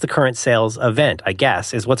think that's the current sales event, I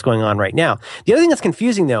guess, is what's going on right now. The other thing that's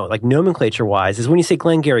confusing, though, nomenclature wise, is when you say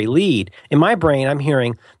Glengarry lead, in my brain, I'm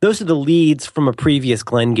hearing those are the leads from a previous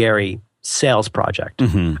Glengarry sales project.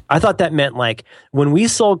 Mm-hmm. I thought that meant when we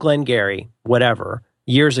sold Glengarry, whatever,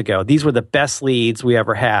 years ago, these were the best leads we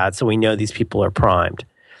ever had, so we know these people are primed.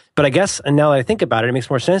 But I guess, and now that I think about it, it makes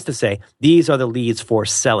more sense to say these are the leads for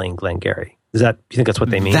selling Glengarry. Do you think that's what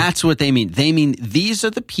they mean? That's what they mean. They mean these are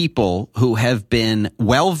the people who have been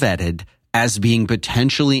well vetted as being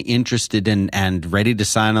potentially interested in and ready to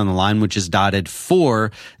sign on the line, which is dotted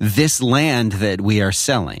for this land that we are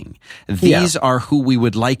selling. These are who we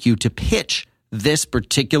would like you to pitch this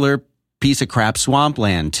particular piece of crap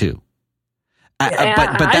swampland to. But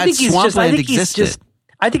that swampland existed.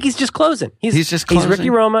 I think he's just closing. He's just closing. He's Ricky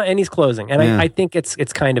Roma and he's closing. And I think it's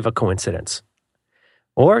kind of a coincidence.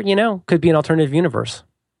 Or, could be an alternative universe.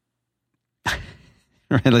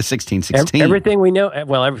 Right, like 1616. Everything we know,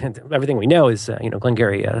 everything we know is,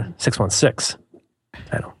 Glengarry 616.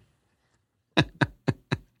 I don't.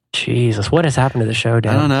 Jesus, what has happened to the show,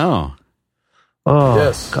 Dan? I don't know. Oh,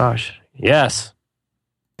 yes. Gosh. Yes.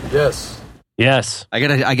 Yes. I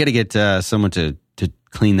gotta get someone to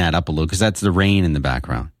clean that up a little because that's the rain in the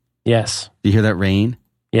background. Yes. Do you hear that rain?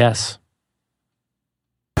 Yes.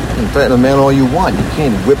 You can threaten a man all you want. You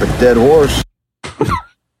can't whip a dead horse.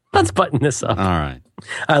 Let's button this up. All right.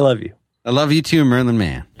 I love you. I love you too, Merlin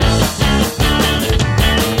Mann.